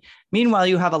country. Meanwhile,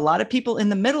 you have a lot of people in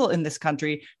the middle in this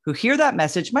country who hear that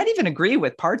message, might even agree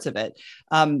with parts of it,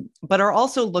 but are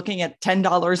also looking at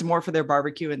 $10 more for their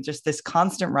barbecue and just this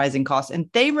constant rising cost. And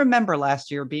they remember last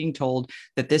year being told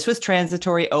that this was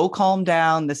transitory. Oh, calm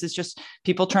down. This is just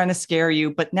people trying to scare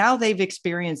you. But now they've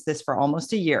experienced this for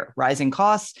almost a year, rising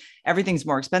costs. Everything's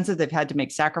more expensive. They've had to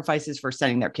make sacrifices for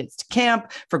sending their kids to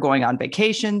camp, for going on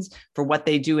vacations, for what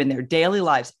they do in their daily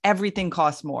lives. Everything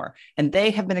costs more. And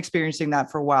they have been experiencing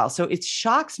that for a while. So it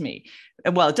shocks me.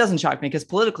 Well, it doesn't shock me because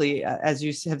politically, as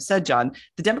you have said, John,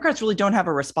 the Democrats really don't have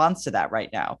a response to that right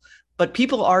now. But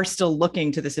people are still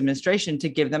looking to this administration to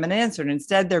give them an answer. And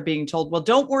instead, they're being told, well,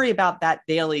 don't worry about that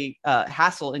daily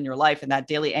hassle in your life and that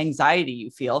daily anxiety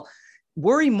you feel.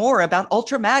 Worry more about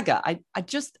Ultra MAGA.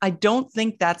 I don't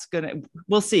think that's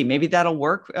we'll see. Maybe that'll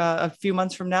work a few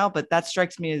months from now, but that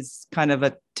strikes me as kind of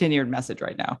a tin-eared message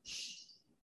right now.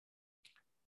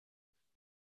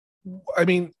 I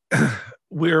mean,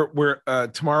 we're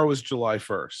tomorrow is July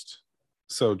 1st.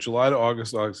 So July to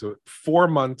August, so 4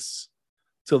 months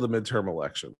till the midterm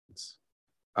elections.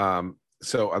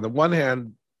 So on the one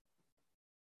hand,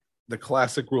 the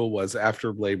classic rule was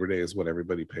after Labor Day is when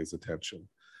everybody pays attention.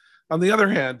 On the other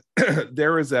hand,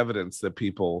 there is evidence that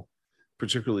people,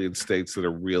 particularly in states that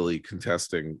are really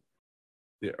contesting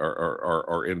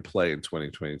are in play in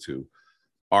 2022,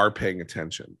 are paying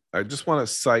attention. I just want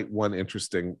to cite one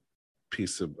interesting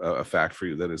piece of a fact for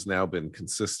you that has now been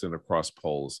consistent across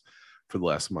polls for the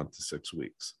last month to 6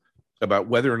 weeks about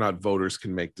whether or not voters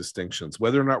can make distinctions,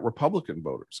 whether or not Republican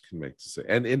voters can make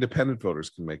and independent voters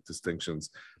can make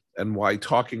distinctions, and why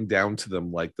talking down to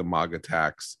them like the MAGA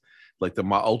tax, like the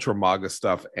ultra MAGA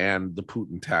stuff and the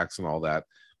Putin tax and all that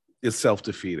is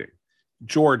self-defeating.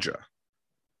 Georgia.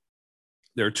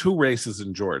 There are 2 races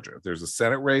in Georgia. There's a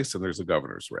Senate race and there's a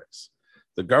governor's race.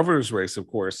 The governor's race, of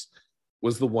course,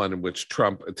 was the one in which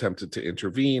Trump attempted to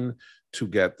intervene to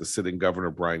get the sitting governor,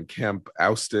 Brian Kemp,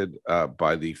 ousted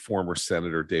by the former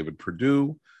Senator David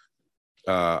Perdue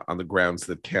on the grounds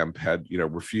that Kemp had,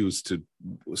 refused to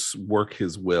work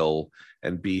his will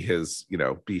and be his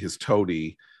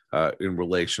toady in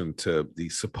relation to the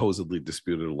supposedly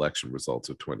disputed election results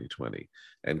of 2020.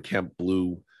 And Kemp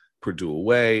blew Perdue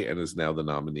away and is now the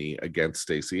nominee against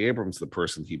Stacey Abrams, the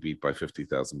person he beat by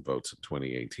 50,000 votes in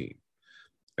 2018.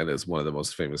 And is one of the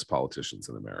most famous politicians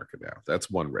in America now.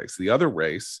 That's one race. The other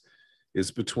race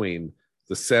is between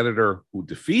the senator who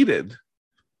defeated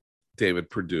David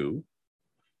Perdue,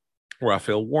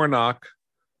 Raphael Warnock,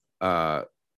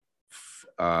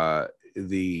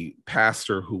 the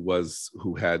pastor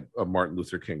who had Martin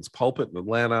Luther King's pulpit in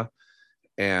Atlanta,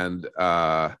 and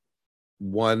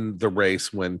won the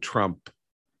race when Trump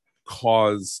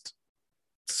caused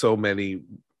so many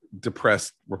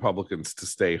depressed Republicans to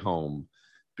stay home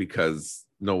because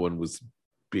no one was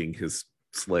being his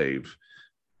slave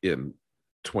in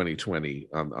 2020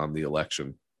 on the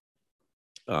election.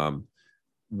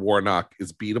 Warnock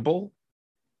is beatable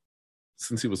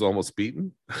since he was almost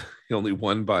beaten. He only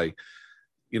won by,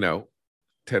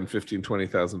 10, 15,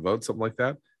 20,000 votes, something like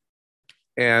that.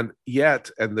 And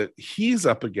that he's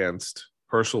up against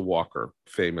Herschel Walker,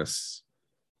 famous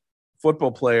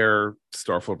football player,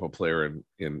 star football player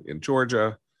in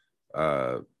Georgia,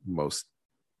 most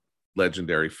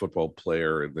legendary football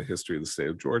player in the history of the state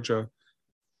of Georgia.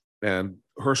 And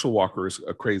Herschel Walker is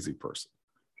a crazy person.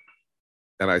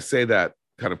 And I say that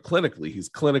kind of clinically. He's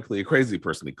clinically a crazy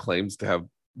person. He claims to have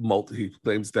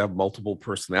multiple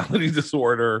personality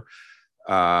disorder.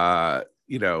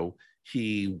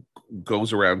 He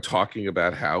goes around talking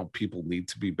about how people need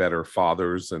to be better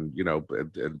fathers and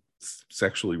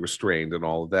sexually restrained and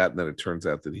all of that. And then it turns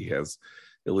out that he has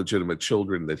illegitimate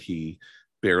children that he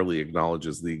barely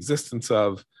acknowledges the existence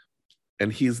of,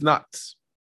 and he's nuts.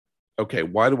 Okay,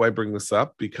 why do I bring this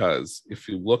up? Because if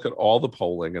you look at all the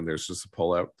polling, and there's just a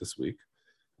poll out this week,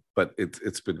 but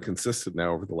it's been consistent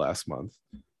now over the last month.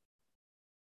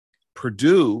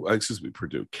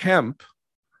 Kemp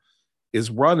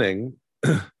is running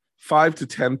 5 to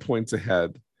 10 points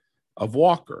ahead of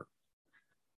Walker.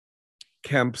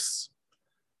 Kemp's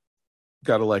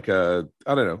got a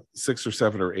 6 or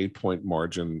 7 or 8 point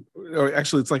margin. Or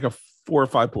actually, it's like a 4 or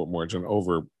 5 point margin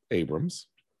over Abrams.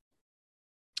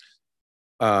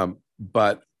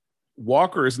 But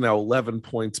Walker is now 11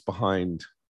 points behind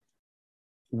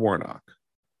Warnock.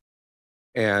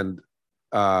 And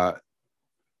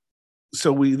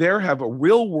so we there have a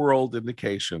real world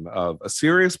indication of a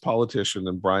serious politician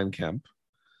in Brian Kemp,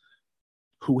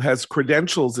 who has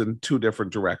credentials in two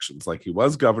different directions. Like, he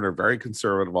was governor, very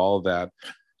conservative, all of that,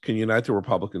 can unite the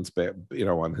Republicans,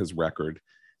 on his record,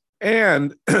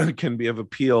 and can be of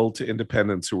appeal to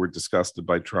independents who were disgusted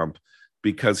by Trump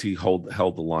because he held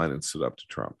the line and stood up to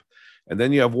Trump. And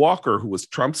then you have Walker, who was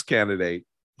Trump's candidate,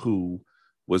 who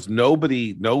was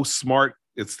no smart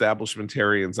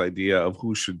establishmentarian's idea of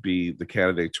who should be the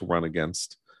candidate to run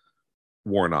against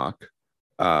Warnock,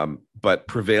 but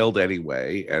prevailed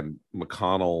anyway. And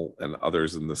McConnell and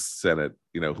others in the Senate,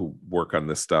 who work on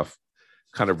this stuff,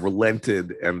 kind of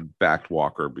relented and backed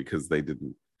Walker because they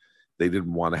didn't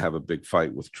want to have a big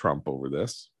fight with Trump over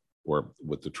this, or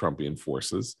with the Trumpian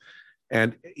forces.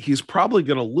 And he's probably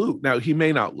going to lose. Now, he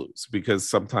may not lose because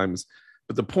sometimes,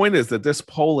 but the point is that this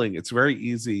polling, it's very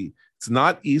easy. It's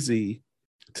not easy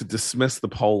to dismiss the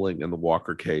polling in the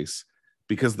Walker case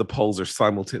because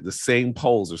the same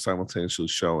polls are simultaneously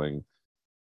showing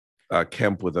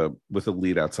Kemp with a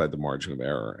lead outside the margin of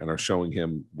error, and are showing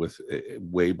him with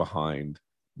way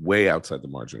outside the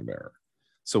margin of error.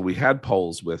 So we had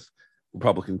polls with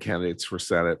Republican candidates for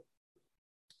Senate,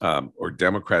 or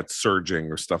Democrats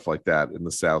surging or stuff like that in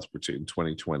the South, particularly in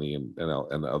 2020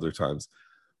 and other times,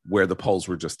 where the polls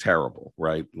were just terrible,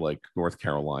 right? Like North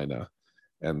Carolina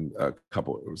and it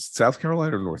was South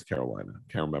Carolina or North Carolina,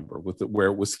 can't remember, where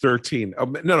it was 13.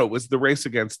 It was the race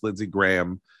against Lindsey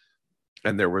Graham,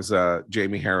 and there was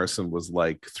Jamie Harrison was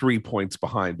like 3 points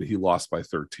behind, but he lost by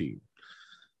 13.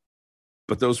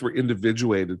 But those were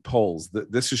individuated polls.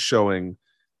 This is showing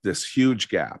this huge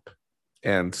gap.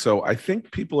 And so I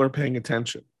think people are paying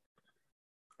attention.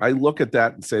 I look at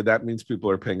that and say that means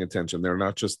people are paying attention. They're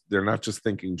not just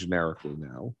thinking generically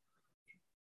now.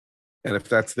 And if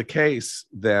that's the case,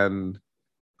 then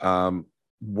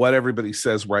what everybody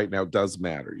says right now does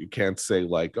matter. You can't say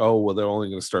like, oh, well, they're only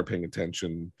going to start paying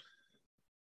attention.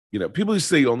 People who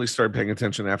say you only start paying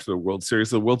attention after the World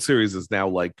Series. The World Series is now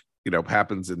like,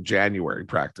 happens in January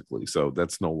practically. So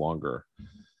that's no longer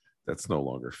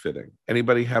fitting.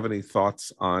 Anybody have any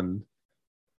thoughts on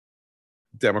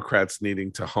Democrats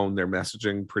needing to hone their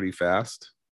messaging pretty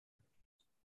fast?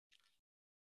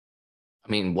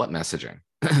 I mean, what messaging?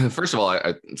 First of all,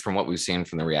 from what we've seen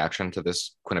from the reaction to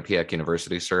this Quinnipiac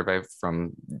University survey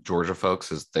from Georgia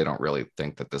folks, is they don't really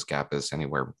think that this gap is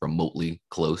anywhere remotely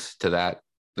close to that.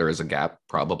 There is a gap,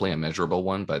 probably a measurable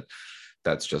one, but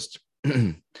that's just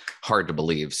hard to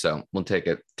believe. So we'll take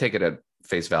it at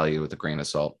face value with a grain of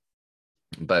salt.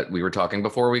 But we were talking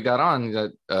before we got on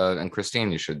that, and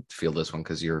Christine, you should feel this one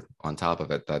because you're on top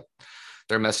of it, that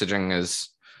their messaging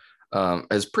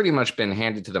has pretty much been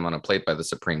handed to them on a plate by the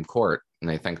Supreme Court, and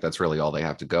they think that's really all they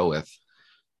have to go with.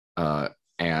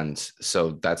 And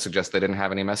so that suggests they didn't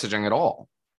have any messaging at all.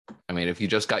 I mean, if you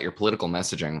just got your political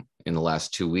messaging in the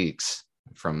last 2 weeks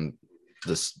from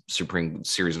this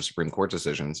series of Supreme Court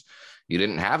decisions, you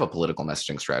didn't have a political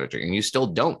messaging strategy, and you still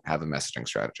don't have a messaging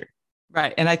strategy.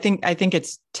 Right. And I think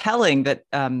it's telling that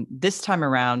this time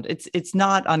around, it's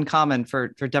not uncommon for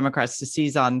Democrats to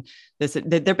seize on this.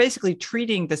 They're basically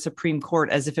treating the Supreme Court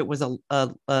as if it was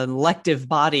an elective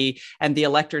body, and the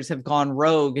electors have gone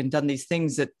rogue and done these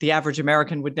things that the average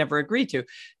American would never agree to,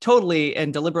 totally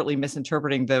and deliberately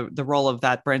misinterpreting the role of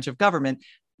that branch of government.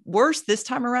 Worse this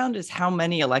time around is how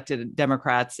many elected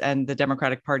Democrats and the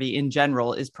Democratic Party in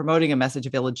general is promoting a message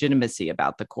of illegitimacy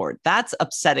about the court. That's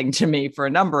upsetting to me for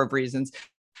a number of reasons.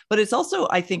 But it's also,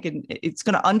 I think, it's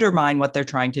going to undermine what they're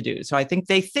trying to do. So I think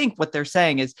they think what they're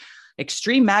saying is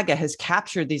extreme MAGA has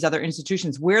captured these other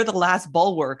institutions. We're the last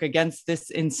bulwark against this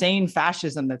insane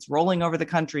fascism that's rolling over the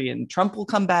country, and Trump will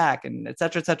come back, and et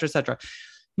cetera, et cetera, et cetera.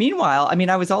 Meanwhile, I mean,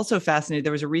 I was also fascinated.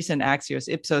 There was a recent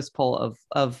Axios Ipsos poll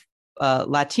of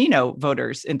Latino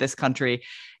voters in this country.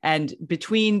 And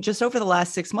between just over the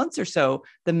last 6 months or so,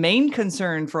 the main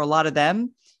concern for a lot of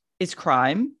them is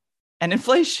crime and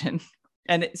inflation.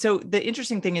 And so the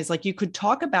interesting thing is, like, you could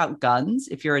talk about guns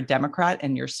if you're a Democrat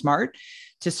and you're smart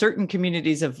to certain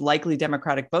communities of likely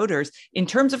Democratic voters in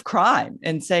terms of crime,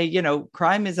 and say,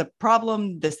 crime is a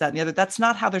problem, this, that, and the other. That's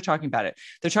not how they're talking about it.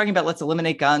 They're talking about, let's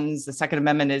eliminate guns. The Second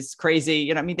Amendment is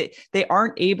crazy. They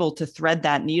aren't able to thread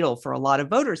that needle for a lot of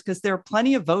voters, because there are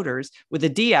plenty of voters with a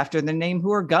D after their name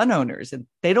who are gun owners, and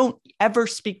they don't ever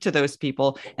speak to those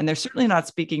people. And they're certainly not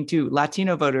speaking to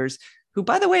Latino voters, who,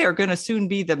 by the way, are going to soon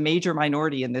be the major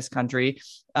minority in this country,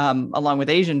 along with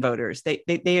Asian voters.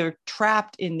 They are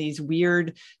trapped in these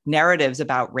weird narratives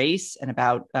about race and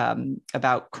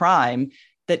about crime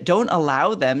that don't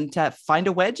allow them to find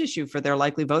a wedge issue for their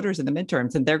likely voters in the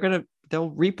midterms. And they'll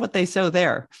reap what they sow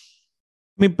there.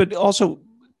 I mean, but also,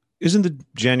 isn't the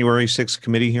January 6th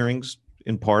committee hearings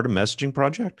in part a messaging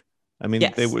project? I mean,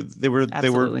 yes, they were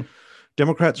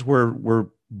Democrats were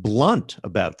blunt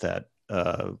about that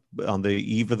on the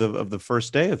eve of the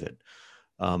first day of it.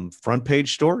 Front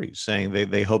page stories saying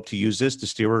they hope to use this to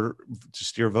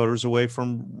steer voters away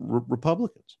from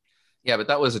Republicans. Yeah, but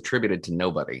that was attributed to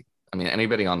nobody. I mean,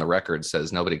 anybody on the record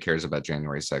says nobody cares about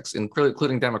January 6th,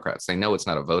 including Democrats. They know it's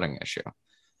not a voting issue.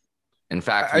 In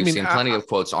fact, we've seen plenty of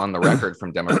quotes on the record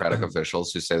from Democratic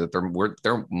officials who say that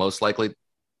they're most likely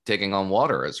taking on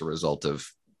water as a result of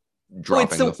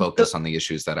dropping the focus on the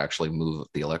issues that actually move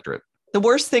the electorate. The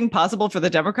worst thing possible for the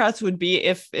Democrats would be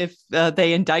if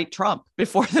they indict Trump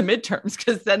before the midterms,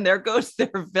 because then there goes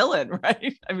their villain,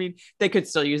 right? I mean, they could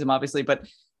still use him, obviously, but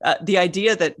the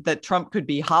idea that Trump could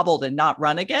be hobbled and not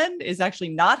run again is actually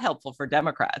not helpful for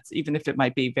Democrats, even if it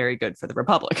might be very good for the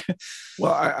Republic.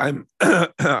 Well, I'm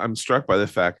I'm struck by the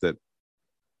fact that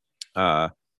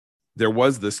there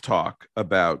was this talk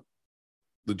about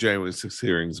the January 6th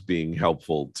hearings being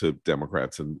helpful to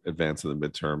Democrats in advance of the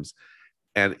midterms,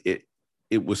 and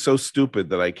it was so stupid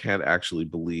that I can't actually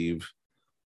believe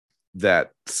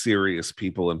that serious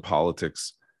people in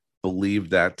politics believe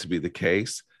that to be the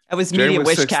case. It was media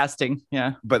wish casting.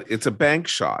 Yeah. But it's a bank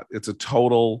shot. It's a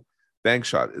total bank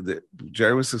shot. The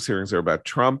January 6th hearings are about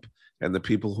Trump and the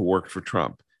people who worked for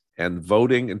Trump. And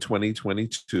voting in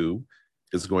 2022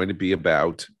 is going to be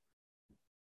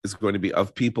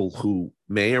of people who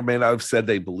may or may not have said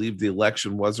they believed the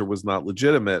election was or was not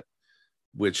legitimate,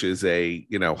 which is a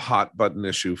hot button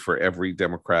issue for every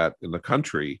Democrat in the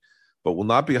country, but will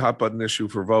not be a hot button issue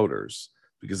for voters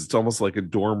because it's almost like a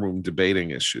dorm room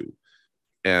debating issue.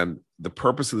 And the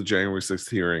purpose of the January 6th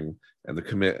hearing and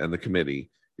the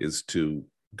committee is to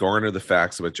garner the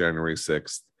facts about January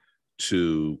 6th,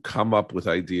 to come up with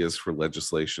ideas for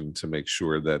legislation to make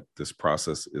sure that this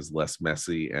process is less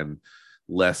messy and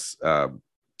less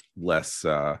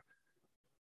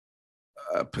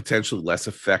potentially less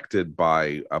affected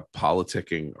by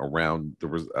politicking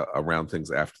around things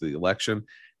after the election,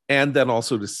 and then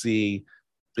also to see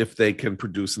if they can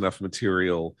produce enough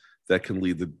material that can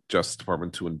lead the Justice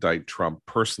Department to indict Trump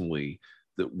personally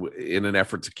in an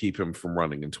effort to keep him from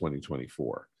running in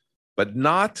 2024, but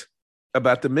not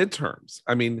about the midterms.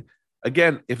 I mean,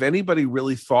 again, if anybody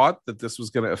really thought that this was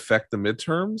going to affect the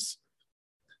midterms,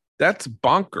 that's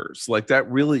bonkers. Like,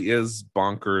 that really is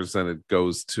bonkers, and it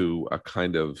goes to a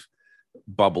kind of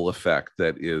bubble effect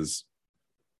that is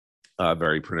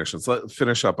very pernicious. Let's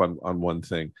finish up on one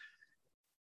thing.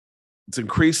 It's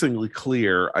increasingly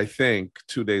clear, I think,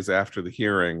 2 days after the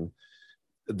hearing,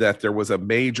 that there was a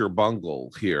major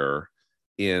bungle here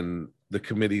in the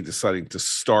committee deciding to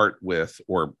start with,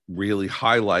 or really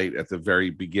highlight at the very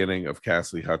beginning of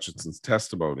Cassidy Hutchinson's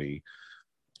testimony,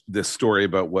 this story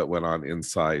about what went on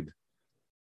inside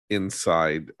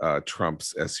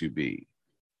Trump's SUV.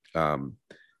 And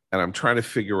I'm trying to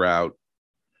figure out,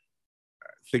 I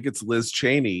think it's Liz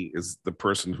Cheney is the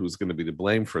person who's going to be to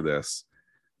blame for this,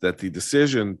 that the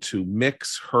decision to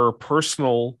mix her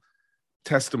personal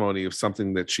testimony of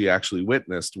something that she actually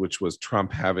witnessed, which was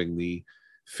Trump having the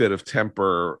fit of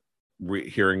temper,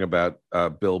 hearing about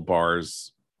Bill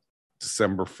Barr's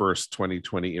December 1st,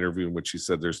 2020 interview in which he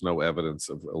said there's no evidence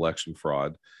of election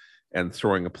fraud, and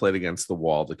throwing a plate against the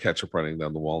wall, the ketchup running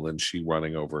down the wall, and she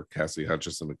running over Cassidy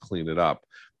Hutchinson to clean it up.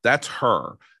 That's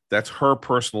her. That's her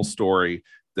personal story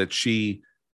that she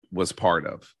was part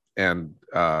of, and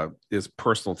is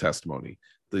personal testimony.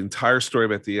 The entire story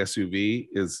about the SUV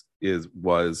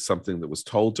was something that was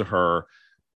told to her,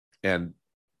 and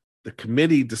the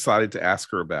committee decided to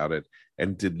ask her about it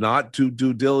and did not do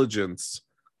due diligence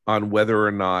on whether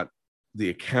or not the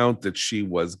account that she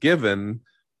was given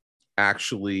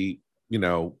actually,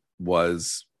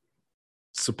 was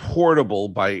supportable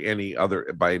by any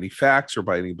facts or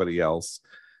by anybody else.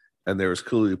 And there was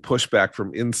clearly pushback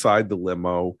from inside the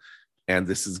limo. And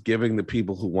this is giving the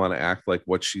people who want to act like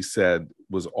what she said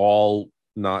was all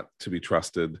not to be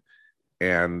trusted.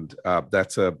 And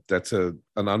that's an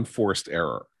unforced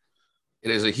error. It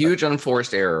is a huge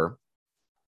unforced error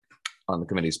on the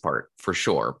committee's part, for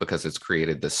sure, because it's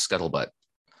created this scuttlebutt.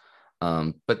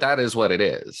 But that is what it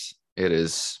is. It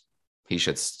is, he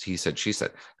said, she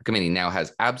said. The committee now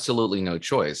has absolutely no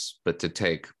choice but to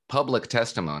take public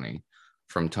testimony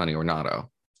from Tony Ornato,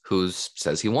 who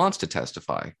says he wants to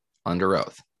testify under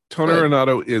oath. Tony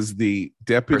Ornato is the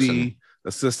deputy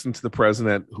assistant to the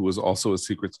president, who was also a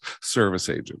Secret Service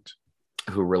agent.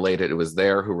 Who related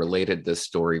this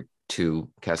story to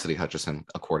Cassidy Hutchinson,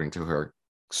 according to her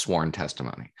sworn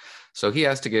testimony. So he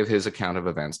has to give his account of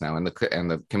events now, and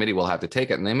the committee will have to take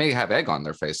it, and they may have egg on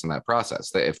their face in that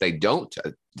process. If they don't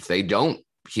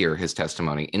hear his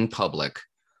testimony in public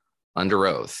under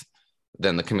oath,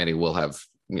 then the committee will have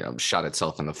shot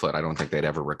itself in the foot. I don't think they'd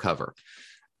ever recover.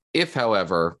 If,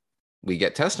 however, we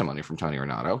get testimony from Tony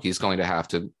Ornato, he's going to have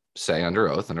to say under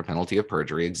oath, under penalty of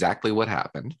perjury, exactly what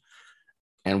happened.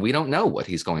 And we don't know what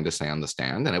he's going to say on the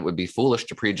stand, and it would be foolish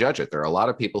to prejudge it. There are a lot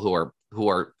of people who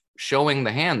are showing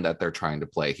the hand that they're trying to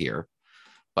play here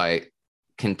by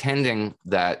contending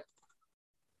that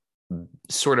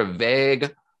sort of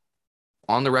vague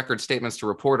on the record statements to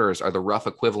reporters are the rough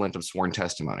equivalent of sworn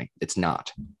testimony. It's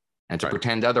not. And to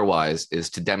pretend otherwise is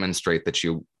to demonstrate that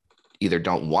you either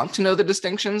don't want to know the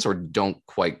distinctions or don't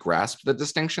quite grasp the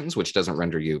distinctions, which doesn't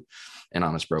render you an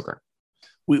honest broker.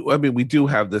 We do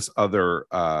have this other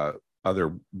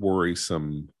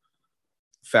worrisome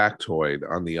factoid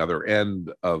on the other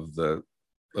end of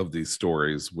these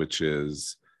stories, which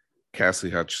is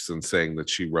Cassidy Hutchinson saying that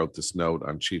she wrote this note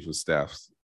on Chief of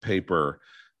Staff's paper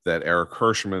that Eric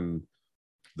Hirschman,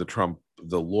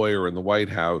 the lawyer in the White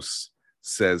House,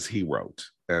 says he wrote.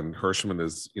 And Hirschman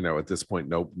is, at this point,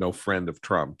 no friend of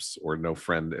Trump's, or no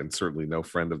friend, and certainly no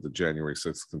friend of the January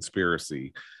 6th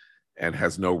conspiracy, and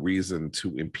has no reason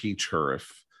to impeach her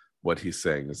if what he's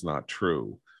saying is not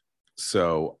true.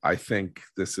 So I think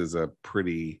this is a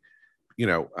pretty,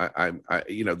 this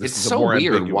it's is so a more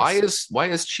weird. ambiguous. Why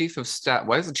is the Chief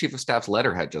of Staff's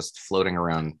letterhead just floating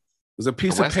around? It was a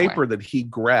piece of paper that he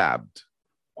grabbed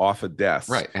off a desk.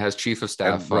 Right. It has Chief of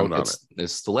Staff wrote on it.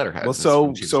 It's the letterhead. Well,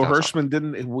 so Hirschman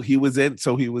didn't.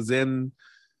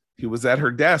 He was at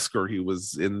her desk, or he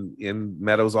was in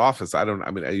Meadows' office. I don't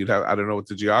know what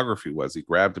the geography was. He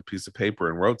grabbed a piece of paper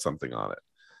and wrote something on it.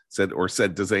 Said,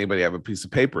 does anybody have a piece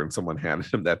of paper? And someone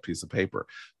handed him that piece of paper.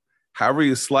 However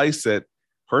you slice it,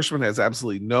 Hirschman has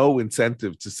absolutely no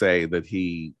incentive to say that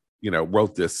he,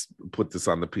 wrote this, put this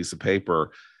on the piece of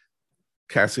paper.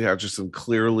 Cassidy Hutchinson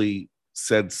clearly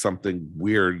said something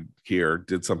weird here,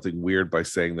 did something weird by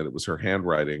saying that it was her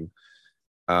handwriting.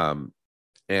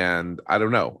 And I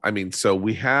don't know. So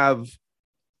we have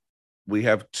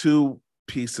two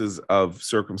pieces of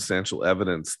circumstantial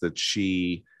evidence that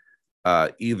she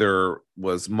either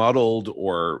was muddled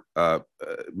or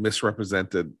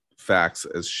misrepresented facts,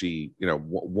 as she,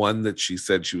 one that she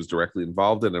said she was directly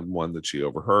involved in, and one that she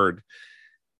overheard.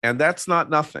 And that's not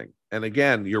nothing. And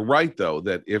again, you're right, though,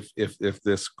 that if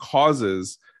this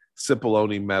causes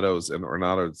Cipollone, Meadows, and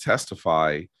Ornato to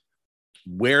testify,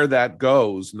 where that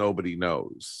goes, nobody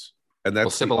knows. And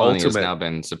that's Cipollone has now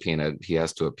been subpoenaed. He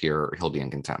has to appear. He'll be in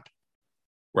contempt.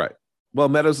 Right. Well,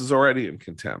 Meadows is already in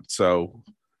contempt. So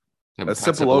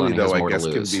Cipollone, though, I guess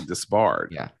can be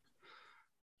disbarred. Yeah.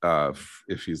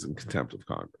 If he's in contempt of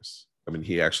Congress.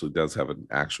 He actually does have an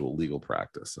actual legal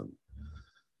practice. And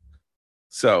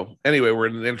so anyway, we're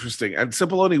in an interesting, and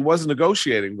Cipollone was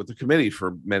negotiating with the committee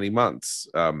for many months,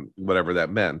 whatever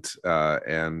that meant.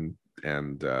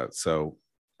 So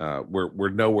we're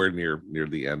nowhere near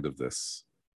the end of this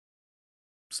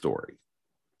story,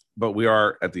 but we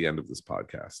are at the end of this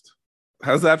podcast.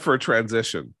 How's that for a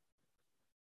transition?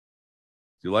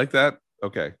 Do you like that?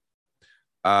 Okay.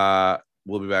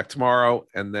 We'll be back tomorrow,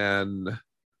 and then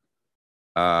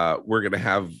we're going to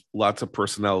have lots of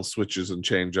personnel switches and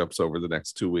change-ups over the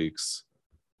next 2 weeks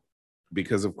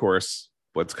because, of course,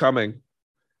 what's coming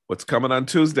on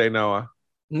Tuesday, Noah?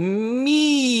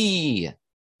 Me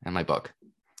and my book.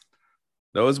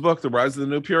 Noah's book, The Rise of the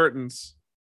New Puritans,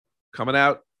 coming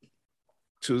out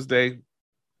Tuesday,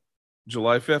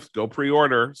 July 5th. Go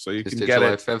pre-order so you can get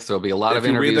July it. 5th, there'll be a lot of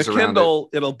interviews. interviews If you read the around Kindle,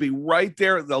 it'll be right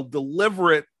there. They'll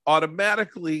deliver it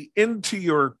automatically into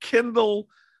your Kindle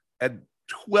at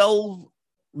 12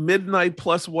 midnight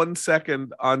plus 1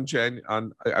 second on January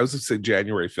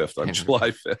 5th, on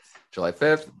July 5th. July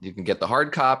 5th. You can get the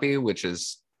hard copy, which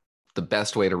is the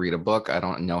best way to read a book. I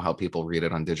don't know how people read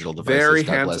it on digital devices. Very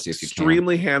God bless you if you can.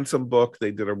 Extremely handsome book.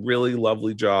 They did a really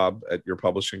lovely job at your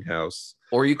publishing house.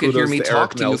 Or you could hear me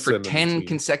talk to you for Nelson 10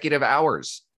 consecutive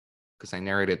hours because I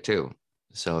narrate it too.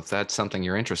 So if that's something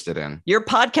you're interested in. Your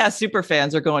podcast super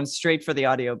fans are going straight for the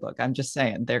audiobook. I'm just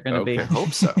saying they're going to be. I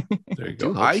hope so. There you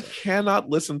go. I cannot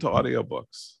listen to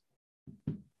audiobooks.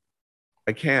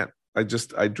 I can't. I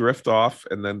drift off,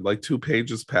 and then like 2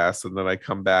 pages pass, and then I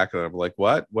come back and I'm like,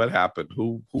 what happened?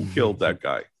 Who killed that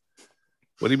guy?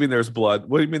 What do you mean there's blood?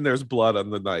 What do you mean there's blood on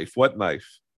the knife? What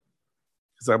knife?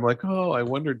 Because I'm like, oh, I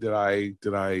wonder, did I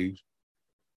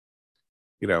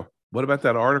what about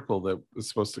that article that was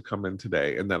supposed to come in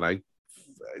today? And then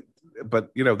but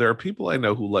there are people I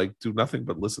know who do nothing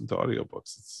but listen to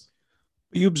audiobooks.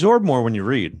 You absorb more when you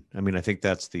read. I mean, I think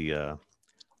that's the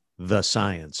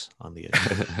science on the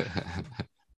issue.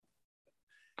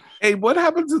 Hey, what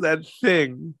happened to that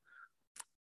thing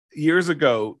years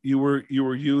ago you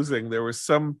were using? There was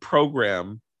some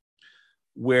program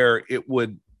where it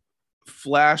would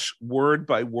flash word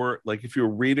by word, like if you're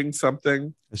reading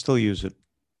something. I still use it.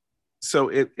 So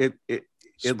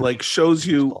it like shows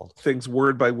you things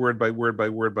word by word by word by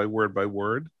word by word by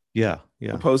word. Yeah.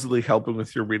 Supposedly helping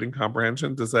with your reading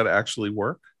comprehension. Does that actually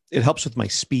work? It helps with my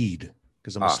speed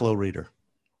because I'm a slow reader.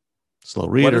 Slow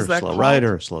reader, slow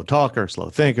writer, slow talker,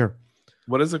 slow thinker.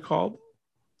 What is it called?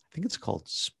 I think it's called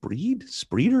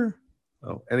Spreeder.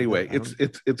 Oh, anyway,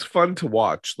 it's fun to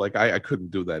watch. Like I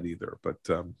couldn't do that either, but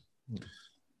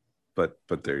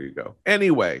there you go.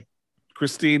 Anyway,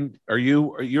 Christine,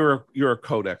 you're a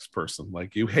codex person?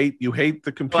 Like you hate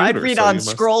the computer? Well, I'd read on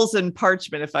scrolls and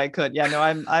parchment if I could. Yeah, no,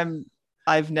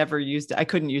 I've never used it. I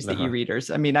couldn't use the e-readers.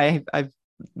 I mean, I've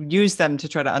used them to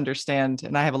try to understand,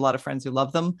 and I have a lot of friends who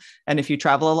love them. And if you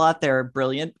travel a lot, they're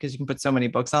brilliant because you can put so many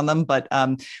books on them. But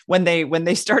when they removed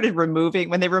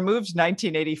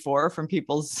 1984 from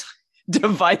people's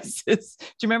devices, do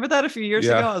you remember that a few years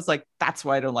ago? I was like, that's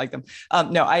why I don't like them.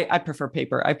 No, I prefer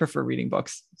paper. I prefer reading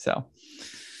books. So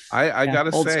I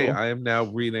gotta say, school. I am now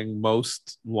reading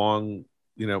most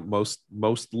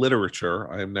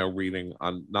literature. I am now reading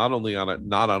on not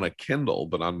on a Kindle,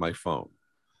 but on my phone.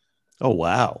 Oh,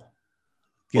 wow.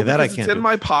 Yeah, that I can't. It's in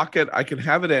my pocket. I can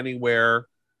have it anywhere.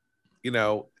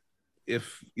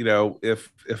 If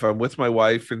I'm with my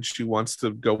wife and she wants to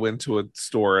go into a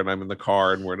store and I'm in the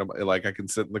car and I can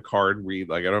sit in the car and read.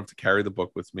 Like I don't have to carry the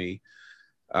book with me.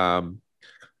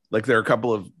 Like there are a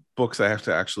couple of books I have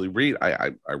to actually read.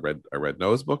 I read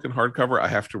Noah's book in hardcover. I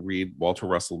have to read Walter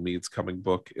Russell Mead's coming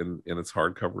book in its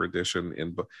hardcover edition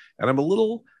and I'm a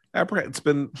little apprehensive. It's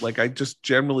been like I just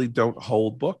generally don't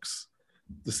hold books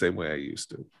the same way I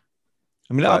used to.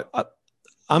 I mean,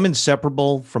 I'm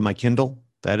inseparable from my Kindle.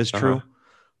 That is true.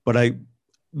 But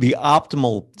the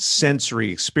optimal sensory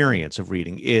experience of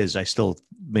reading is I still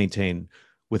maintain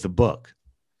with a book.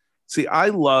 See,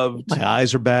 my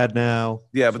eyes are bad now.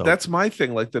 Yeah, but that's my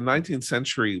thing. Like the 19th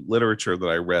century literature that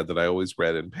I read, that I always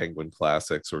read in Penguin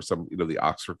Classics or some, the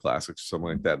Oxford Classics or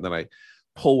something like that. And then I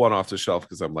pull one off the shelf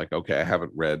because I'm like, okay, I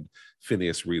haven't read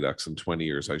Phineas Redux in 20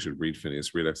 years. I should read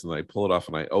Phineas Redux. And then I pull it off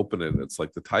and I open it and it's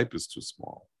like the type is too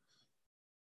small.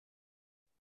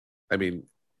 I mean,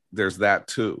 there's that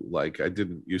too. Like I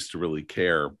didn't used to really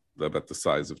care about the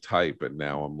size of type, and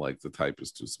now I'm like, the type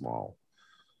is too small.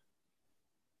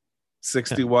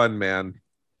 61, man.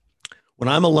 When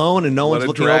I'm alone and no one's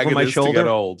looking over my shoulder. Get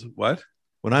old. What?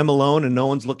 When I'm alone and no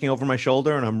one's looking over my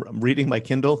shoulder and I'm reading my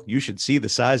Kindle, you should see the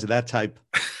size of that type.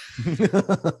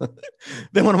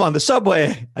 Then when I'm on the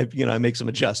subway, I make some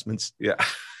adjustments. Yeah.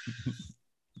 In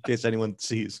case anyone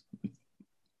sees.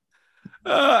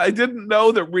 I didn't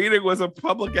know that reading was a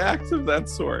public act of that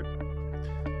sort.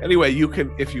 Anyway, you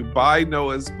can, if you buy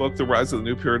Noah's book, The Rise of the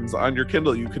New Puritans, on your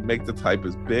Kindle, you can make the type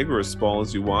as big or as small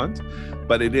as you want,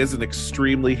 but it is an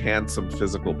extremely handsome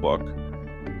physical book.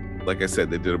 Like I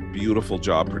said, they did a beautiful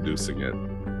job producing it.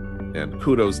 And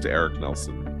kudos to Eric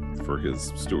Nelson for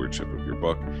his stewardship of your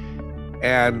book.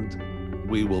 And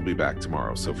we will be back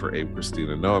tomorrow. So for Abe,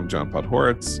 Christina, Noah, I'm John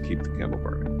Podhoretz. Keep the candle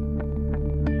burning.